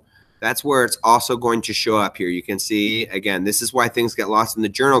journal. That's where it's also going to show up here. You can see, again, this is why things get lost in the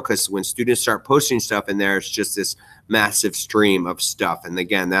journal, because when students start posting stuff in there, it's just this massive stream of stuff. And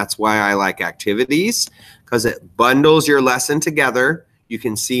again, that's why I like activities, because it bundles your lesson together. You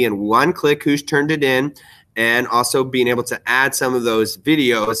can see in one click who's turned it in, and also being able to add some of those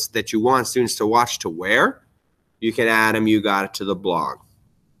videos that you want students to watch to where? You can add them. You got it to the blog.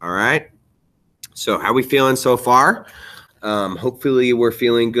 All right. So how we feeling so far? Hopefully we're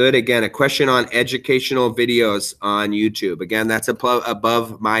feeling good. Again, a question on educational videos on YouTube. Again, that's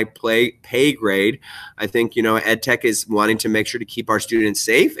above my pay grade. I think, EdTech is wanting to make sure to keep our students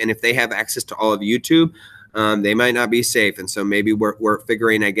safe. And if they have access to all of YouTube, they might not be safe. And so maybe we're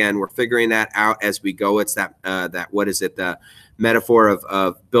figuring that out as we go. It's what is it? The metaphor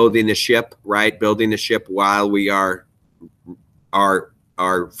of building the ship, right? Building the ship while we are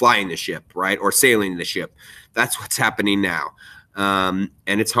flying the ship, right? Or sailing the ship. That's what's happening now. And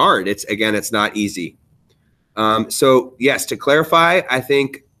it's hard. It's not easy. So yes, to clarify, I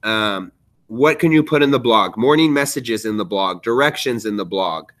think, what can you put in the blog? Morning messages in the blog, directions in the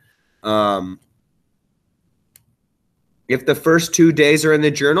blog. If the first 2 days are in the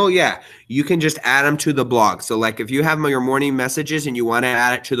journal, yeah, you can just add them to the blog. So like if you have your morning messages and you want to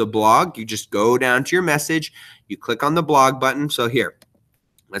add it to the blog, you just go down to your message, you click on the blog button. So here,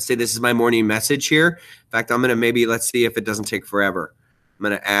 let's say this is my morning message here. In fact, I'm going to maybe, let's see if it doesn't take forever. I'm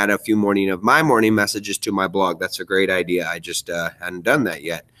going to add a few of my morning messages to my blog. That's a great idea. I just hadn't done that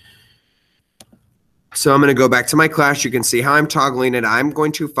yet. So I'm going to go back to my class. You can see how I'm toggling it. I'm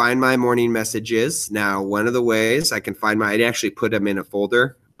going to find my morning messages. Now, one of the ways I can find I actually put them in a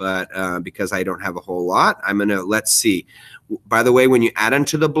folder, but because I don't have a whole lot, I'm going to, let's see. By the way, when you add them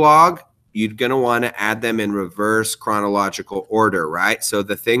to the blog, you're going to want to add them in reverse chronological order, right? So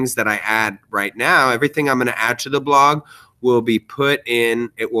the things that I add right now, everything I'm going to add to the blog will be put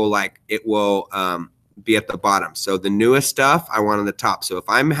in, it will be at the bottom. So the newest stuff I want on the top. So if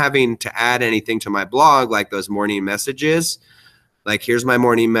I'm having to add anything to my blog, like those morning messages, like here's my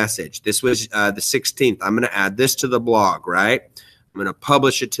morning message. This was the 16th. I'm going to add this to the blog, right? I'm going to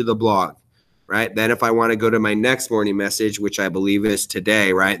publish it to the blog, right? Then if I want to go to my next morning message, which I believe is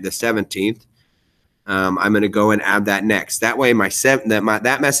today, right? The 17th, I'm going to go and add that next. That way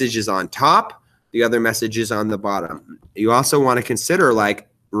that message is on top. The other message is on the bottom. You also want to consider like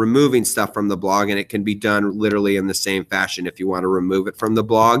removing stuff from the blog, and it can be done literally in the same fashion if you want to remove it from the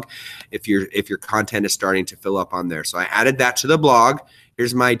blog if your content is starting to fill up on there. So I added that to the blog.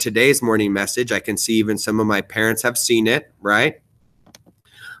 Here's my today's morning message. I can see even some of my parents have seen it, right?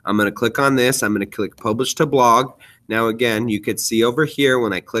 I'm going to click on this. I'm going to click publish to blog. Now again, you could see over here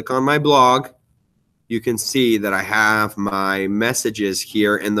when I click on my blog, you can see that I have my messages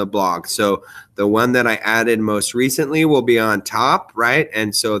here in the blog. So the one that I added most recently will be on top, right?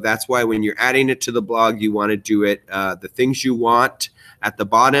 And so that's why when you're adding it to the blog, you want to do it, the things you want at the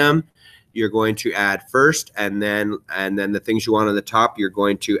bottom, you're going to add first, and then the things you want on the top, you're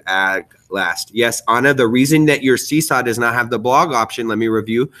going to add last. Yes, Anna, the reason that your Seesaw does not have the blog option, let me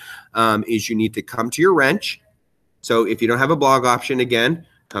review, is you need to come to your wrench. So if you don't have a blog option, again,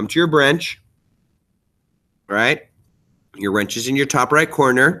 come to your wrench. Right? Your wrench is in your top right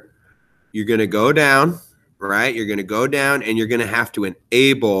corner. You're going to go down, right? You're going to go down and you're going to have to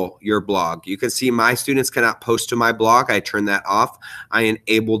enable your blog. You can see my students cannot post to my blog. I turned that off. I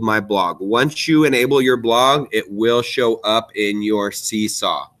enabled my blog. Once you enable your blog, it will show up in your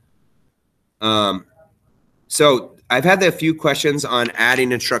Seesaw. So I've had a few questions on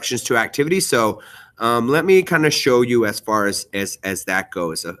adding instructions to activities. So let me kind of show you as far as that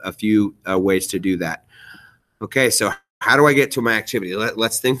goes, a few ways to do that. Okay, so how do I get to my activity?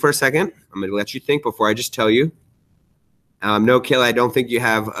 Let's think for a second. I'm going to let you think before I just tell you. No, Kayla, I don't think you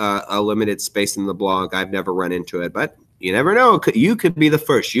have a limited space in the blog. I've never run into it, but you never know. You could be the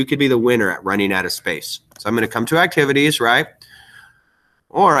first. You could be the winner at running out of space. So I'm going to come to activities, right?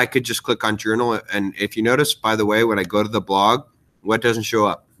 Or I could just click on journal. And if you notice, by the way, when I go to the blog, what doesn't show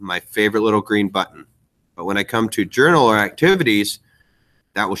up? My favorite little green button. But when I come to journal or activities,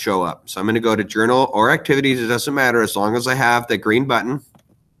 that will show up. So I'm going to go to journal or activities. It doesn't matter as long as I have the green button.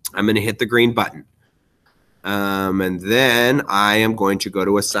 I'm going to hit the green button. And then I am going to go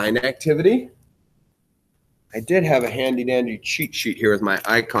to assign activity. I did have a handy dandy cheat sheet here with my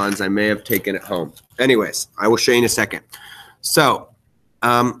icons. I may have taken it home. Anyways, I will show you in a second. So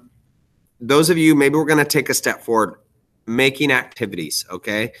those of you, maybe we're going to take a step forward. Making activities,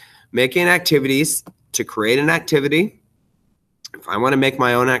 okay? Making activities. To create an activity, if I want to make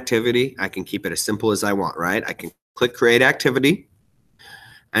my own activity, I can keep it as simple as I want, right? I can click create activity.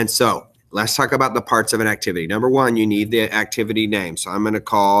 And so let's talk about the parts of an activity. Number one, you need the activity name. So I'm going to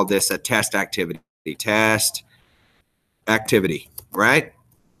call this a test activity. Test activity, right?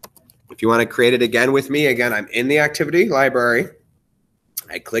 If you want to create it again with me, again, I'm in the activity library.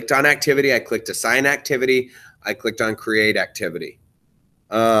 I clicked on activity. I clicked assign activity. I clicked on create activity.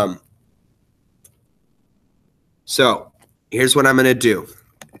 So here's what I'm going to do.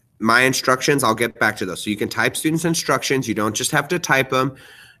 My instructions, I'll get back to those. So you can type students' instructions. You don't just have to type them.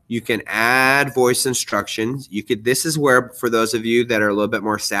 You can add voice instructions. This is where, for those of you that are a little bit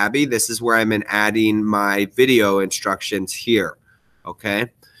more savvy, this is where I'm adding my video instructions here, okay?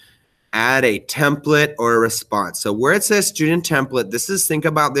 Add a template or a response. So where it says student template, think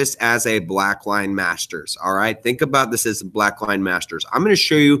about this as a Blackline Masters, all right? Think about this as a Blackline Masters. I'm going to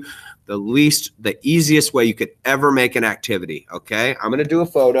show you the easiest way you could ever make an activity, okay? I'm going to do a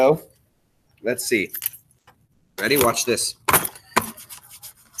photo. Let's see. Ready? Watch this.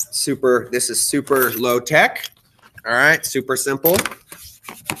 This is super low tech. All right, super simple.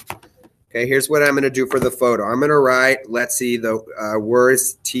 Okay, here's what I'm going to do for the photo. I'm going to write, let's see, the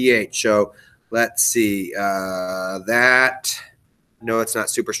words TH. So let's see, that, no, it's not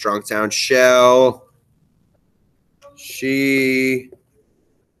super strong sound, shell she,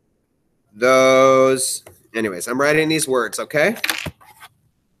 those. Anyways, I'm writing these words, okay?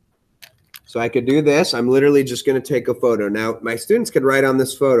 So I could do this. I'm literally just going to take a photo. Now, my students could write on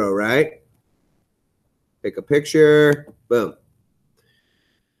this photo, right? Take a picture. Boom.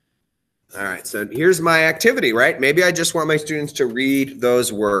 All right, so here's my activity, right? Maybe I just want my students to read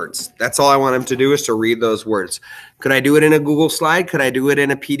those words. That's all I want them to do is to read those words. Could I do it in a Google slide? Could I do it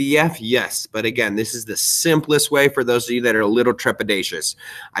in a PDF? Yes, but again, this is the simplest way for those of you that are a little trepidatious.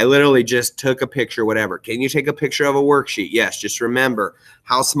 I literally just took a picture, whatever. Can you take a picture of a worksheet? Yes, just remember,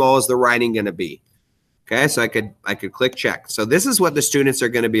 how small is the writing going to be? Okay, so I could click check. So this is what the students are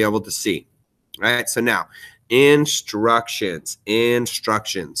going to be able to see. All right, so now instructions.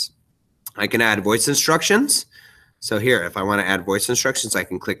 I can add voice instructions. So here, if I want to add voice instructions, I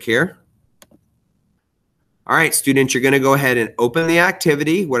can click here. All right, students, you're going to go ahead and open the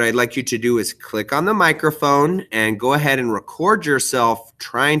activity. What I'd like you to do is click on the microphone and go ahead and record yourself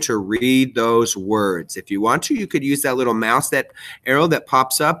trying to read those words. If you want to, you could use that little mouse, that arrow that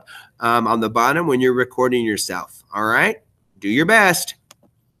pops up on the bottom when you're recording yourself. All right, do your best.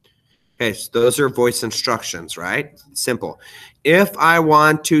 Okay, so those are voice instructions, right? Simple. If I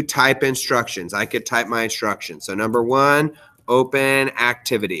want to type instructions, I could type my instructions. So number 1, open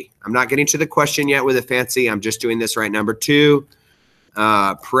activity. I'm not getting to the question yet with a fancy. I'm just doing this right. Number 2,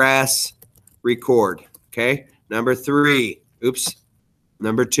 press record. Okay. Number 3,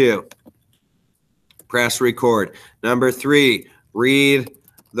 Number 2, press record. Number 3, read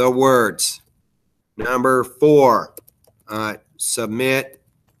the words. Number 4, submit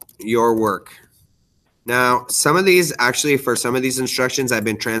your work. Now, some of these, actually, for some of these instructions, I've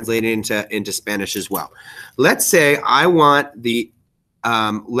been translating into Spanish as well. Let's say I want the,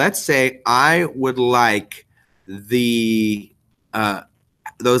 let's say I would like the,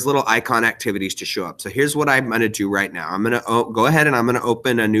 those little icon activities to show up. So here's what I'm going to do right now. I'm going to go ahead and I'm going to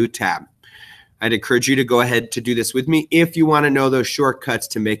open a new tab. I'd encourage you to go ahead to do this with me if you want to know those shortcuts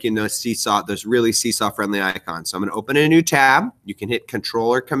to making those Seesaw, those really Seesaw friendly icons. So I'm going to open a new tab. You can hit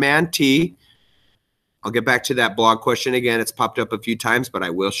Control or Command T. I'll get back to that blog question again. It's popped up a few times, but I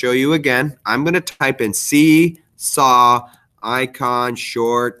will show you again. I'm going to type in Seesaw icon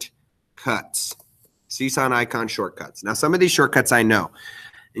shortcuts. Seesaw and icon shortcuts. Now, some of these shortcuts I know.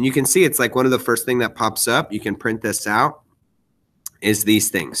 And you can see it's like one of the first thing that pops up. You can print this out, is these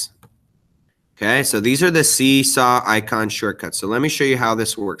things. Okay, so these are the Seesaw icon shortcuts. So let me show you how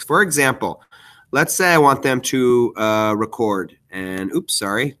this works. For example, let's say I want them to record. And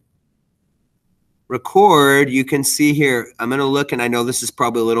record, you can see here, I'm going to look, and I know this is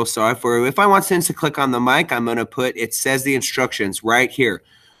probably a little sorry for you. If I want students to click on the mic, I'm going to put, it says the instructions right here,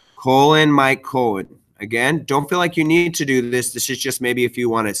 mic, . Again, don't feel like you need to do this. This is just maybe if you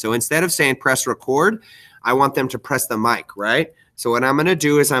want it. So instead of saying press record, I want them to press the mic, right? So what I'm going to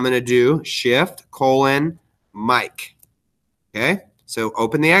do is I'm going to do shift, mic. Okay, so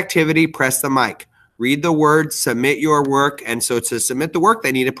open the activity, press the mic. Read the words, submit your work. And so to submit the work,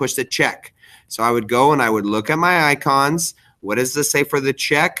 they need to push the check. So I would go and I would look at my icons. What does this say for the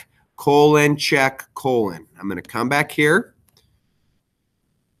check? Check, . I'm going to come back here.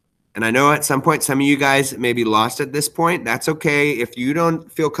 And I know at some point, some of you guys may be lost at this point. That's okay. If you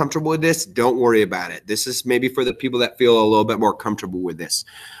don't feel comfortable with this, don't worry about it. This is maybe for the people that feel a little bit more comfortable with this.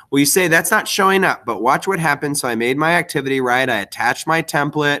 Well, you say that's not showing up, but watch what happens. So I made my activity, right? I attached my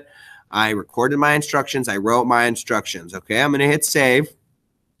template. I recorded my instructions. I wrote my instructions. Okay, I'm going to hit save.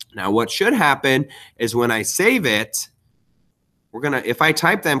 Now, what should happen is when I save it, if I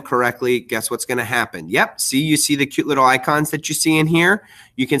type them correctly, guess what's going to happen? Yep. See, you see the cute little icons that you see in here?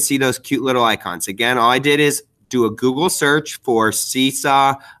 You can see those cute little icons. Again, all I did is do a Google search for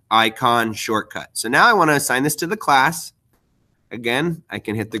Seesaw icon shortcut. So now I want to assign this to the class. Again, I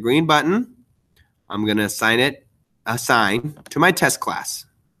can hit the green button. I'm going to assign to my test class.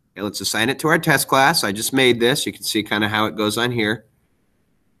 Okay, let's assign it to our test class. I just made this. You can see kind of how it goes on here.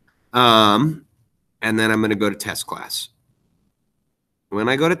 And then I'm going to go to test class. When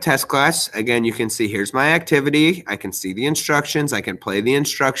I go to test class, again, you can see here's my activity. I can see the instructions. I can play the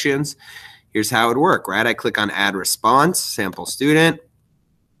instructions. Here's how it would work, right? I click on add response, sample student.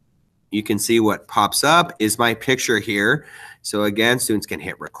 You can see what pops up is my picture here. So again, students can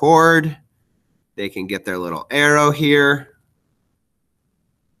hit record. They can get their little arrow here.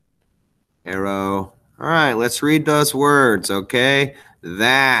 Arrow. All right, let's read those words, okay?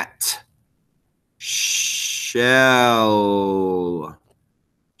 That, shall,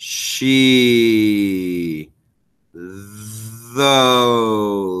 she,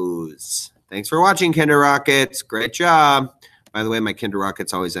 those. Thanks for watching, Kinder Rockets. Great job. By the way, my Kinder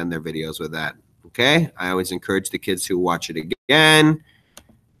Rockets always end their videos with that. Okay, I always encourage the kids to watch it again.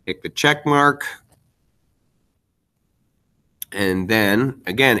 Hit the check mark. And then,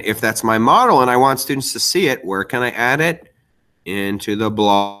 again, if that's my model and I want students to see it, where can I add it? Into the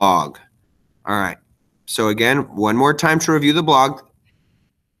blog. All right. So again, one more time to review the blog.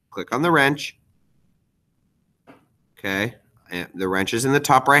 Click on the wrench. Okay. And the wrench is in the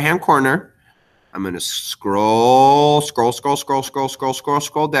top right-hand corner. I'm going to scroll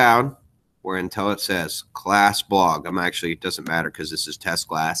down where until it says class blog. It doesn't matter because this is test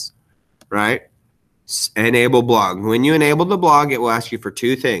class, right? Enable blog. When you enable the blog, it will ask you for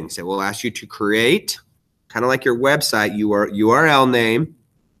two things. It will ask you to create, kind of like your website URL name,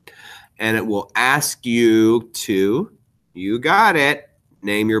 and it will ask you to, you got it,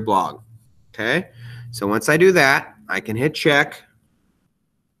 name your blog. Okay. So once I do that, I can hit check.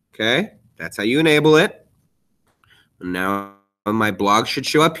 Okay. That's how you enable it. And now my blog should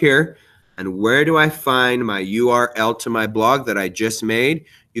show up here. And where do I find my URL to my blog that I just made?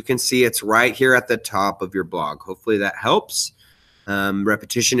 You can see it's right here at the top of your blog. Hopefully that helps.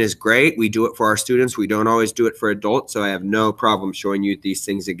 Repetition is great. We do it for our students. We don't always do it for adults, so I have no problem showing you these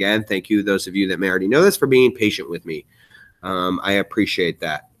things again. Thank you, those of you that may already know this, for being patient with me. I appreciate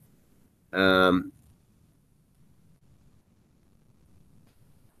that. All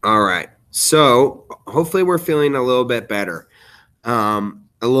right. So hopefully we're feeling a little bit better. I'm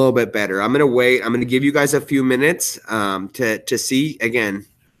going to wait. I'm going to give you guys a few minutes to see again.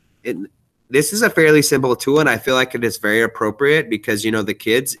 This is a fairly simple tool, and I feel like it is very appropriate because, you know, the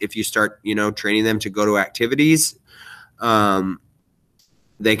kids, if you start, you know, training them to go to activities,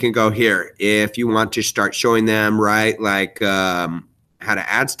 they can go here. If you want to start showing them, right, like how to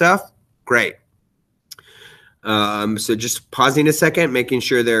add stuff, great. So just pausing a second, making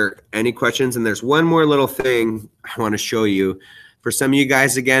sure there are any questions. And there's one more little thing I want to show you. For some of you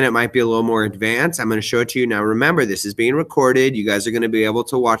guys, again, it might be a little more advanced. I'm going to show it to you. Now, remember, this is being recorded. You guys are going to be able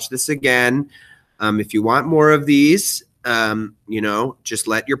to watch this again. If you want more of these, you know, just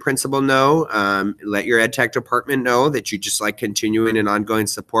let your principal know, let your ed tech department know that you just like continuing and ongoing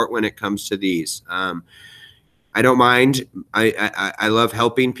support when it comes to these. I don't mind. I love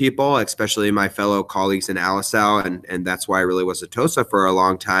helping people, especially my fellow colleagues in Alisal, and that's why I really was a TOSA for a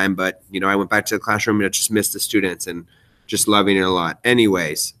long time. But, you know, I went back to the classroom and I just missed the students and just loving it a lot.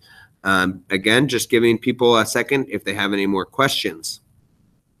 Anyways, again, just giving people a second if they have any more questions.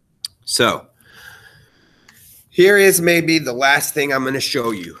 So here is maybe the last thing I'm going to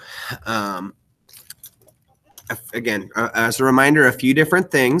show you. Again, as a reminder, a few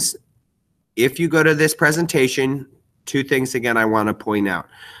different things. If you go to this presentation, two things again I want to point out.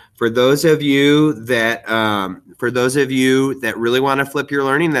 For those of you that really want to flip your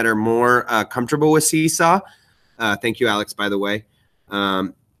learning, that are more comfortable with Seesaw, thank you, Alex, by the way.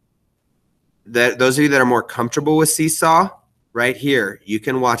 Those of you that are more comfortable with Seesaw, right here, you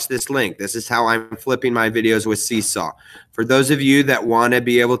can watch this link. This is how I'm flipping my videos with Seesaw. For those of you that want to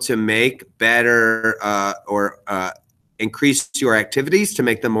be able to make better increase your activities to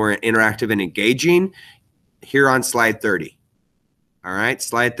make them more interactive and engaging, here on slide 30. All right,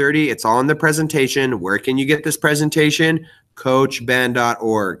 slide 30, it's all in the presentation. Where can you get this presentation?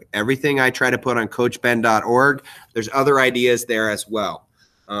 coachben.org. Everything I try to put on coachben.org. There's other ideas there as well.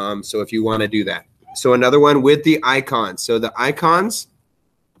 So if you want to do that. So another one with the icons. So the icons,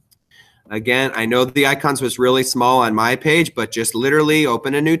 again, I know the icons was really small on my page, but just literally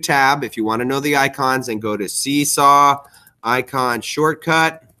open a new tab if you want to know the icons and go to Seesaw icon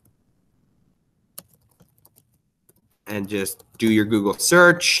shortcut and just do your Google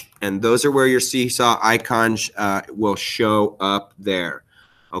search. And those are where your Seesaw icons will show up there.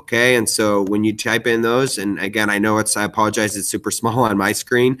 Okay, and so when you type in those, and again, I apologize, it's super small on my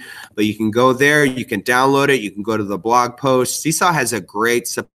screen, but you can go there, you can download it, you can go to the blog post. Seesaw has a great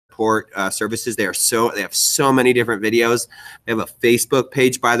support services. They have so many different videos. They have a Facebook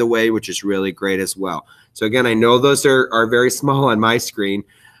page, by the way, which is really great as well. So again, I know those are very small on my screen.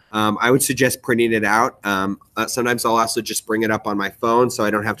 I would suggest printing it out. Sometimes I'll also just bring it up on my phone so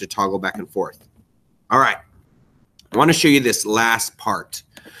I don't have to toggle back and forth. All right, I want to show you this last part.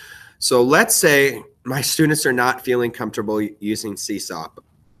 So let's say my students are not feeling comfortable using Seesaw.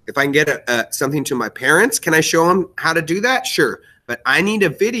 If I can get something to my parents, can I show them how to do that? Sure. But I need a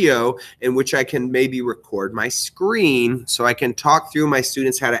video in which I can maybe record my screen so I can talk through my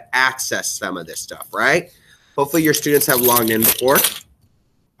students how to access some of this stuff, right? Hopefully your students have logged in before.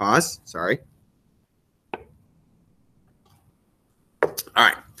 Pause, sorry. All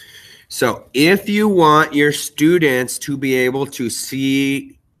right. So if you want your students to be able to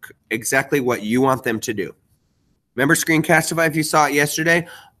see exactly what you want them to do. Remember Screencastify, if you saw it yesterday?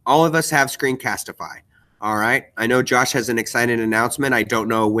 all of us have Screencastify. All right. I know Josh has an exciting announcement. I don't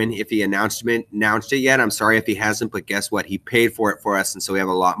know if he announced it yet. I'm sorry if he hasn't, but guess what? He paid for it for us. And so we have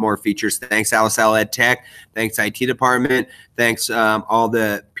a lot more features. Thanks, Alisal Ed Tech. Thanks, IT department. Thanks, all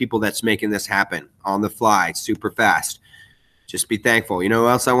the people that's making this happen on the fly, super fast. Just be thankful. You know who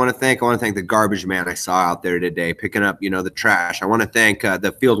else I want to thank? I want to thank the garbage man I saw out there today picking up, the trash. I want to thank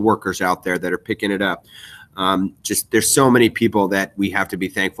the field workers out there that are picking it up. Just there's so many people that we have to be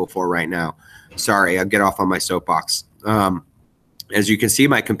thankful for right now. Sorry, I'll get off on my soapbox. As you can see,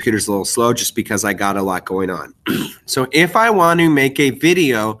 my computer's a little slow just because I got a lot going on. So if I want to make a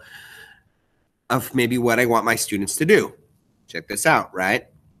video of maybe what I want my students to do, check this out, right?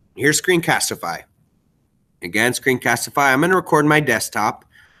 Here's Screencastify. Again, Screencastify. I'm going to record my desktop.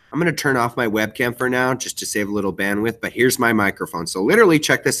 I'm going to turn off my webcam for now just to save a little bandwidth, but here's my microphone. So literally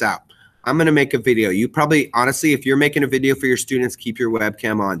check this out. I'm going to make a video. You probably, honestly, if you're making a video for your students, keep your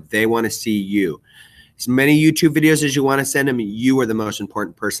webcam on. They want to see you. As many YouTube videos as you want to send them, you are the most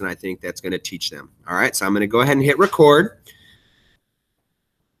important person, I think, that's going to teach them. All right, so I'm going to go ahead and hit record.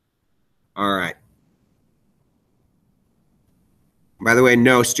 All right. By the way,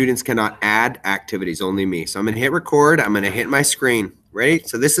 no, students cannot add activities, only me. So I'm going to hit record. I'm going to hit my screen. Ready?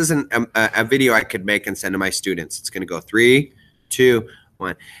 So this is a video I could make and send to my students. It's going to go 3, 2,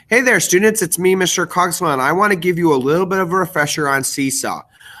 1. Hey there, students. It's me, Mr. Cogswell, and I want to give you a little bit of a refresher on Seesaw.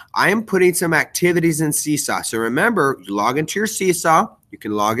 I am putting some activities in Seesaw. So remember, you log into your Seesaw. You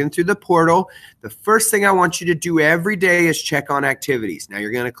can log in through the portal. The first thing I want you to do every day is check on activities. Now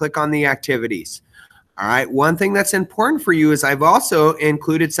you're going to click on the activities. All right. One thing that's important for you is I've also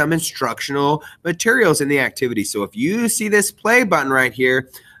included some instructional materials in the activity. So if you see this play button right here,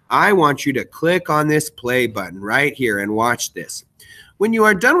 I want you to click on this play button right here and watch this. When you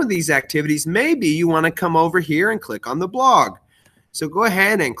are done with these activities, maybe you want to come over here and click on the blog. So go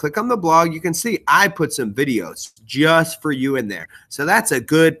ahead and click on the blog. You can see I put some videos just for you in there. So that's a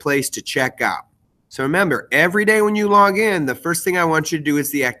good place to check out. So remember, every day when you log in, the first thing I want you to do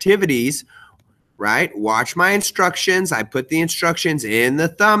is the activities, right? Watch my instructions. I put the instructions in the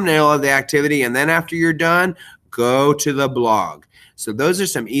thumbnail of the activity. And then after you're done, go to the blog. So those are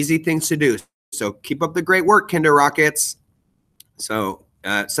some easy things to do. So keep up the great work, Kinder Rockets. So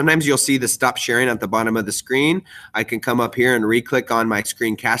sometimes you'll see the stop sharing at the bottom of the screen. I can come up here and re-click on my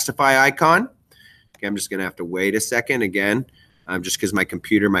Screencastify icon. Okay, I'm just going to have to wait a second again, just because my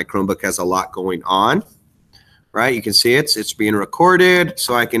computer, my Chromebook has a lot going on. Right, you can see it's being recorded,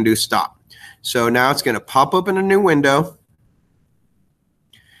 so I can do stop. So now it's going to pop open a new window.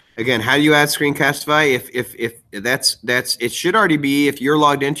 Again, how do you add Screencastify? If that's it should already be, if you're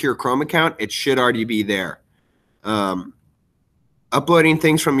logged into your Chrome account, it should already be there. Uploading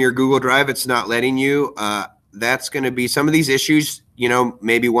things from your Google Drive, it's not letting you. That's going to be some of these issues,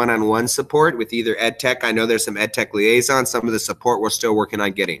 maybe one-on-one support with either EdTech. I know there's some EdTech liaison. Some of the support we're still working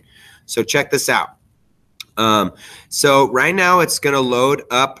on getting. So check this out. So right now it's going to load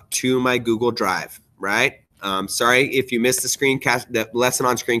up to my Google Drive, right? Sorry if you missed the lesson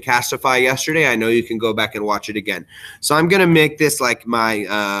on Screencastify yesterday. I know you can go back and watch it again. So I'm going to make this like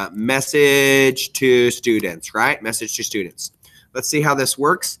my message to students, right? Message to students. Let's see how this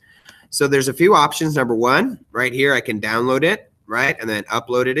works. So there's a few options. Number one, right here, I can download it, right? And then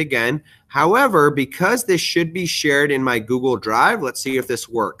upload it again. However, because this should be shared in my Google Drive, let's see if this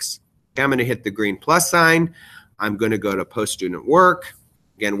works. Okay, I'm going to hit the green plus sign. I'm going to go to post student work.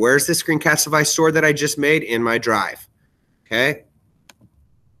 Again, where's the Screencastify store that I just made? In my Drive. Okay.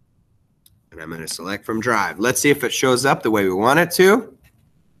 And I'm going to select from Drive. Let's see if it shows up the way we want it to.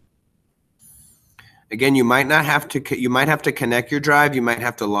 Again, you might have to connect your Drive. You might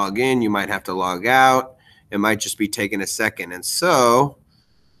have to log in. You might have to log out. It might just be taking a second. And so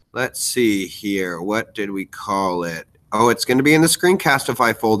let's see here. What did we call it? Oh, it's going to be in the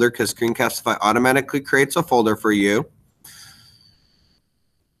Screencastify folder because Screencastify automatically creates a folder for you.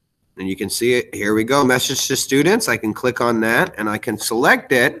 And you can see it. Here we go. Message to students. I can click on that and I can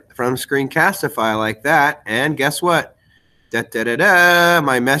select it from Screencastify like that. And guess what?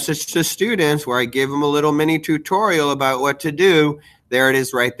 My message to students where I gave them a little mini tutorial about what to do. There it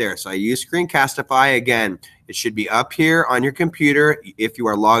is right there. So I use Screencastify again. It should be up here on your computer if you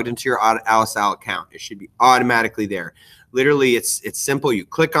are logged into your Alisal account. It should be automatically there. Literally, it's simple. You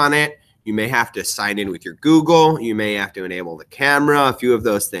click on it. You may have to sign in with your Google. You may have to enable the camera, a few of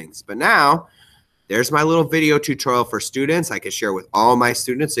those things. But now, there's my little video tutorial for students. I can share with all my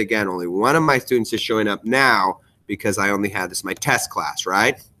students. Again, only one of my students is showing up now because I only had this my test class,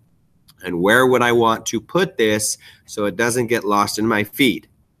 right? And where would I want to put this so it doesn't get lost in my feed?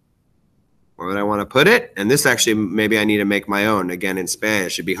 Where would I want to put it? And this actually, maybe I need to make my own again in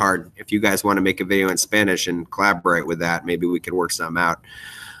Spanish. It'd be hard. If you guys want to make a video in Spanish and collaborate with that, maybe we could work something out.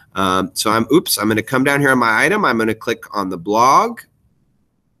 So I'm going to come down here on my item. I'm going to click on the blog,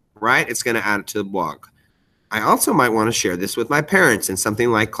 right? It's going to add it to the blog. I also might want to share this with my parents in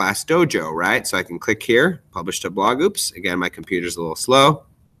something like Class Dojo, right? So I can click here, publish to blog. Oops, again, my computer's a little slow.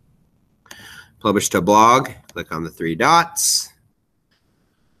 Publish to blog, click on the 3 dots.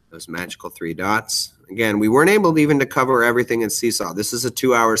 Those magical 3 dots. Again, we weren't able even to cover everything in Seesaw. This is a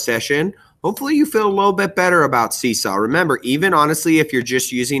 2-hour session. Hopefully you feel a little bit better about Seesaw. Remember, even honestly, if you're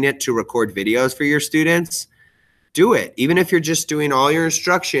just using it to record videos for your students, do it. Even if you're just doing all your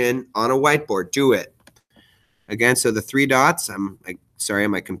instruction on a whiteboard, do it. Again, so the 3 dots, sorry,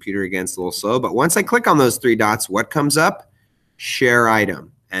 my computer again's a little slow, but once I click on those 3 dots, what comes up? Share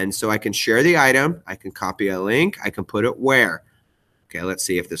item. And so I can share the item. I can copy a link. I can put it where? Okay, let's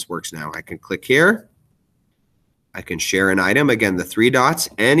see if this works now. I can click here. I can share an item. Again, the 3 dots.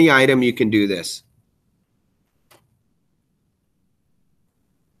 Any item, you can do this.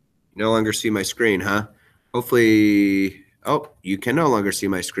 You no longer see my screen, huh? Hopefully, oh, you can no longer see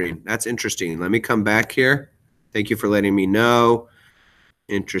my screen. That's interesting. Let me come back here. Thank you for letting me know.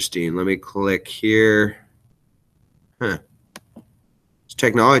 Interesting. Let me click here. Huh. It's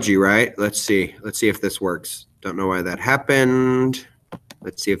technology, right? Let's see. Let's see if this works. Don't know why that happened.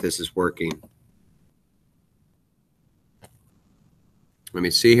 Let's see if this is working. Let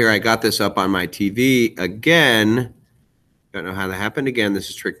me see here. I got this up on my TV again. Don't know how that happened again. This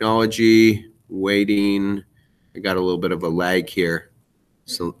is technology. Waiting. I got a little bit of a lag here.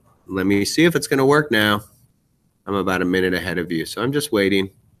 So let me see if it's going to work now. I'm about a minute ahead of you, so I'm just waiting.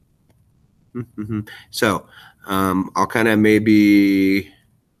 So I'll kind of maybe,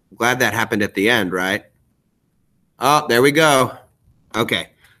 glad that happened at the end, right? Oh, there we go. Okay,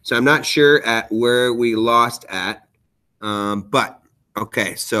 so I'm not sure at where we lost at, but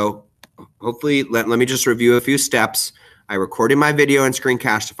okay, so hopefully let me just review a few steps. I recorded my video in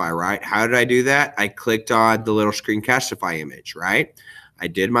Screencastify, right? How did I do that? I clicked on the little Screencastify image, right? I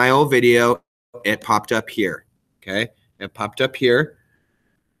did my old video. It popped up here, okay? It popped up here,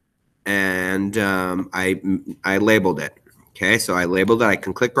 and I labeled it. Okay, so I labeled it. I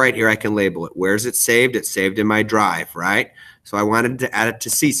can click right here. I can label it. Where's it saved? It's saved in my drive, right? So I wanted to add it to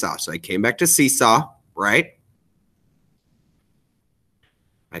Seesaw. So I came back to Seesaw, right?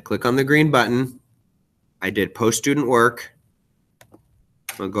 I click on the green button. I did post student work.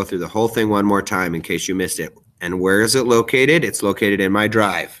 I'll go through the whole thing one more time in case you missed it. And where is it located? It's located in my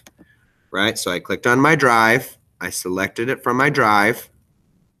drive, right? So I clicked on my drive. I selected it from my drive.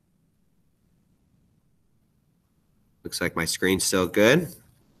 Looks like my screen's still good.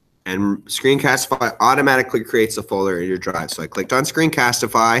 And Screencastify automatically creates a folder in your drive. So I clicked on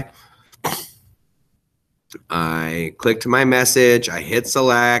Screencastify. I clicked my message. I hit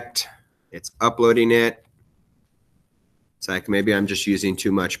select. It's uploading it. It's like maybe I'm just using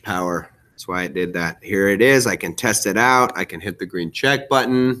too much power. That's why I did that. Here it is. I can test it out. I can hit the green check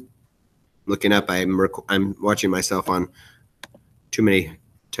button. Looking up, I'm watching myself on too many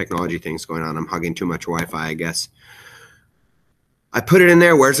technology things going on. I'm hugging too much Wi-Fi, I guess. I put it in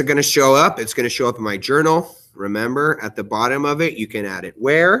there. Where's it going to show up? It's going to show up in my journal. Remember, at the bottom of it, you can add it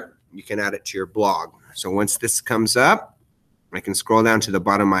where? You can add it to your blog. So once this comes up, I can scroll down to the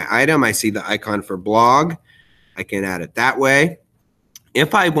bottom of my item. I see the icon for blog. I can add it that way.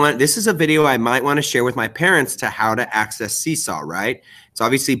 If I want, this is a video I might want to share with my parents to how to access Seesaw, right? It's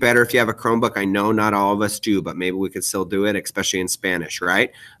obviously better if you have a Chromebook. I know not all of us do, but maybe we could still do it, especially in Spanish,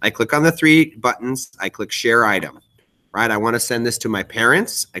 right? I click on the 3 buttons. I click share item. Right, I want to send this to my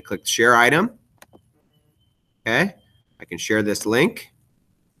parents. I click share item. Okay, I can share this link.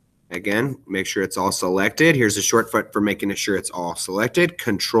 Again, make sure it's all selected. Here's a shortcut for making sure it's all selected.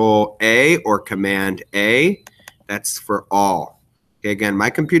 Control A or Command A. That's for all. Okay, again, my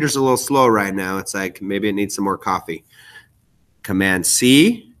computer's a little slow right now. It's like maybe it needs some more coffee. Command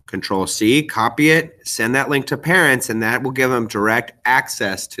C, Control C, copy it, send that link to parents, and that will give them direct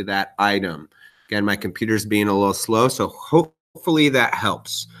access to that item. Again, my computer's being a little slow, so hopefully that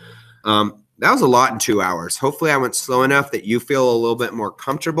helps. That was a lot in 2 hours. Hopefully I went slow enough that you feel a little bit more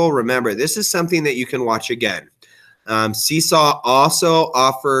comfortable. Remember, this is something that you can watch again. Seesaw also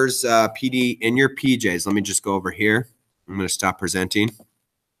offers PD in your PJs. Let me just go over here. I'm going to stop presenting.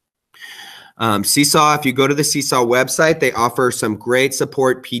 Seesaw, if you go to the Seesaw website, they offer some great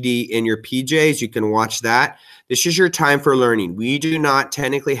support PD in your PJs. You can watch that. This is your time for learning. We do not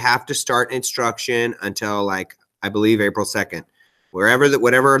technically have to start instruction until, like, I believe April 2nd. whatever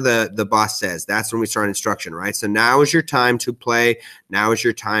the boss says, that's when we start instruction, right? So now is your time to play. Now is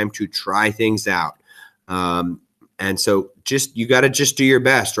your time to try things out. And so you got to just do your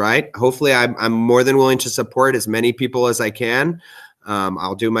best, right? Hopefully I'm more than willing to support as many people as I can.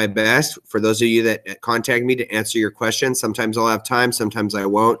 I'll do my best. For those of you that contact me to answer your questions, sometimes I'll have time, sometimes I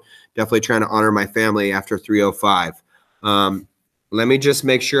won't. Definitely trying to honor my family after 3:05. Let me just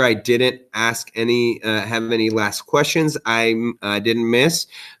make sure I didn't ask have any last questions I didn't miss.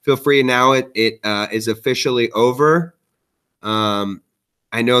 Feel free now. It is officially over.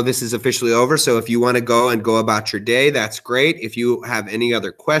 I know this is officially over, so if you want to go about your day, that's great. If you have any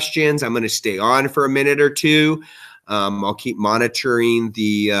other questions, I'm going to stay on for a minute or two. I'll keep monitoring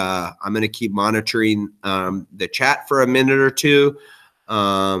the chat for a minute or two.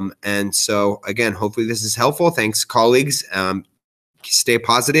 And so again, hopefully this is helpful. Thanks, colleagues. Stay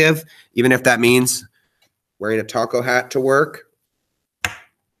positive, even if that means wearing a taco hat to work,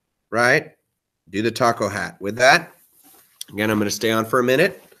 right? Do the taco hat. With that, again, I'm going to stay on for a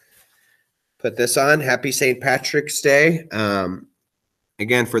minute. Put this on. Happy St. Patrick's Day.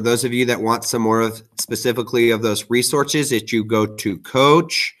 Again, for those of you that want some more of specifically of those resources, if you go to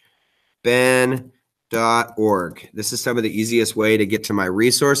coachben.org. This is some of the easiest way to get to my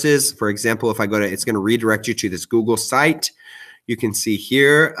resources. For example, if I go to, it's going to redirect you to this Google site. You can see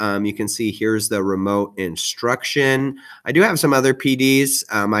here, here's the remote instruction. I do have some other PDs.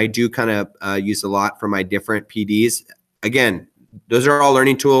 I do kind of use a lot for my different PDs. Again, those are all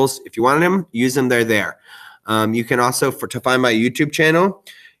learning tools. If you want them, use them, they're there. You can also, to find my YouTube channel,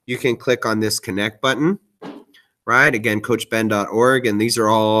 you can click on this connect button, right? Again, coachben.org, and these are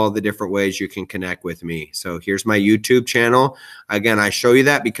all the different ways you can connect with me. So here's my YouTube channel. Again, I show you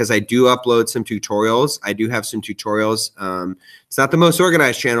that because I do upload some tutorials. I do have some tutorials. It's not the most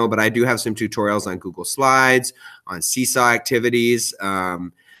organized channel, but I do have some tutorials on Google Slides, on Seesaw activities.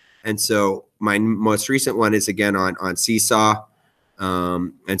 And so my most recent one is again on Seesaw.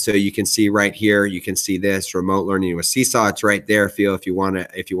 And so you can see right here, you can see this remote learning with Seesaw. It's right there. If you want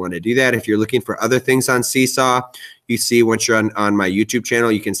to do that. If you're looking for other things on Seesaw, you see once you're on my YouTube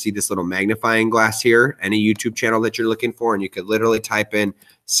channel, you can see this little magnifying glass here, any YouTube channel that you're looking for, and you could literally type in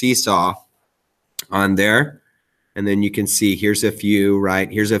Seesaw on there. And then you can see here's a few,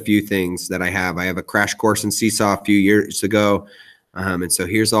 right? Here's a few things that I have. I have a crash course in Seesaw a few years ago. And so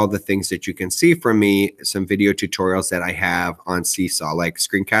here's all the things that you can see from me, some video tutorials that I have on Seesaw, like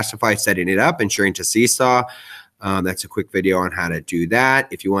Screencastify, setting it up and sharing to Seesaw. That's a quick video on how to do that.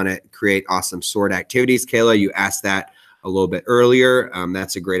 If you want to create awesome sword activities, Kayla, you asked that a little bit earlier.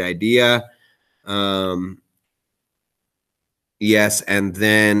 That's a great idea. Yes, and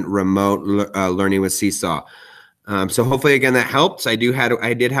then remote learning with Seesaw. So hopefully, again, that helps. I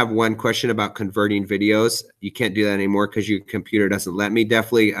did have one question about converting videos. You can't do that anymore because your computer doesn't let me.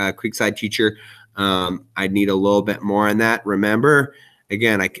 Definitely, Creekside teacher, I need a little bit more on that. Remember,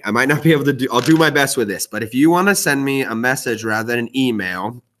 again, I might not be able to do, I'll do my best with this. But if you want to send me a message rather than an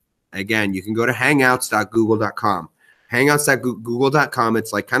email, again, you can go to hangouts.google.com. Hangouts.google.com.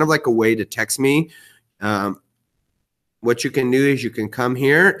 It's like kind of like a way to text me. What you can do is you can come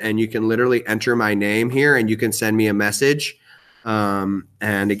here and you can literally enter my name here and you can send me a message. And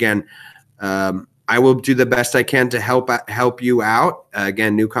again, I will do the best I can to help you out.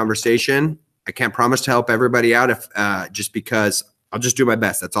 Again, new conversation. I can't promise to help everybody out just because I'll just do my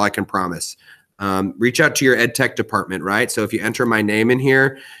best. That's all I can promise. Reach out to your ed tech department, right? So if you enter my name in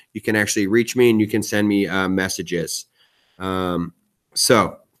here, you can actually reach me and you can send me messages.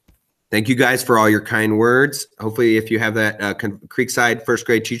 So thank you guys for all your kind words. Hopefully, if you have that Creekside first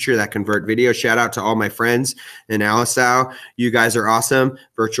grade teacher, that convert video, shout out to all my friends in Alisal. You guys are awesome.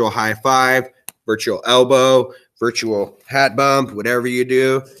 Virtual high five, virtual elbow, virtual hat bump, whatever you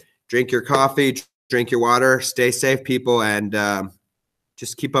do. Drink your coffee, drink your water, stay safe, people, and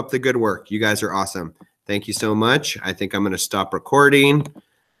just keep up the good work. You guys are awesome. Thank you so much. I think I'm going to stop recording,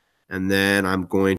 and then I'm going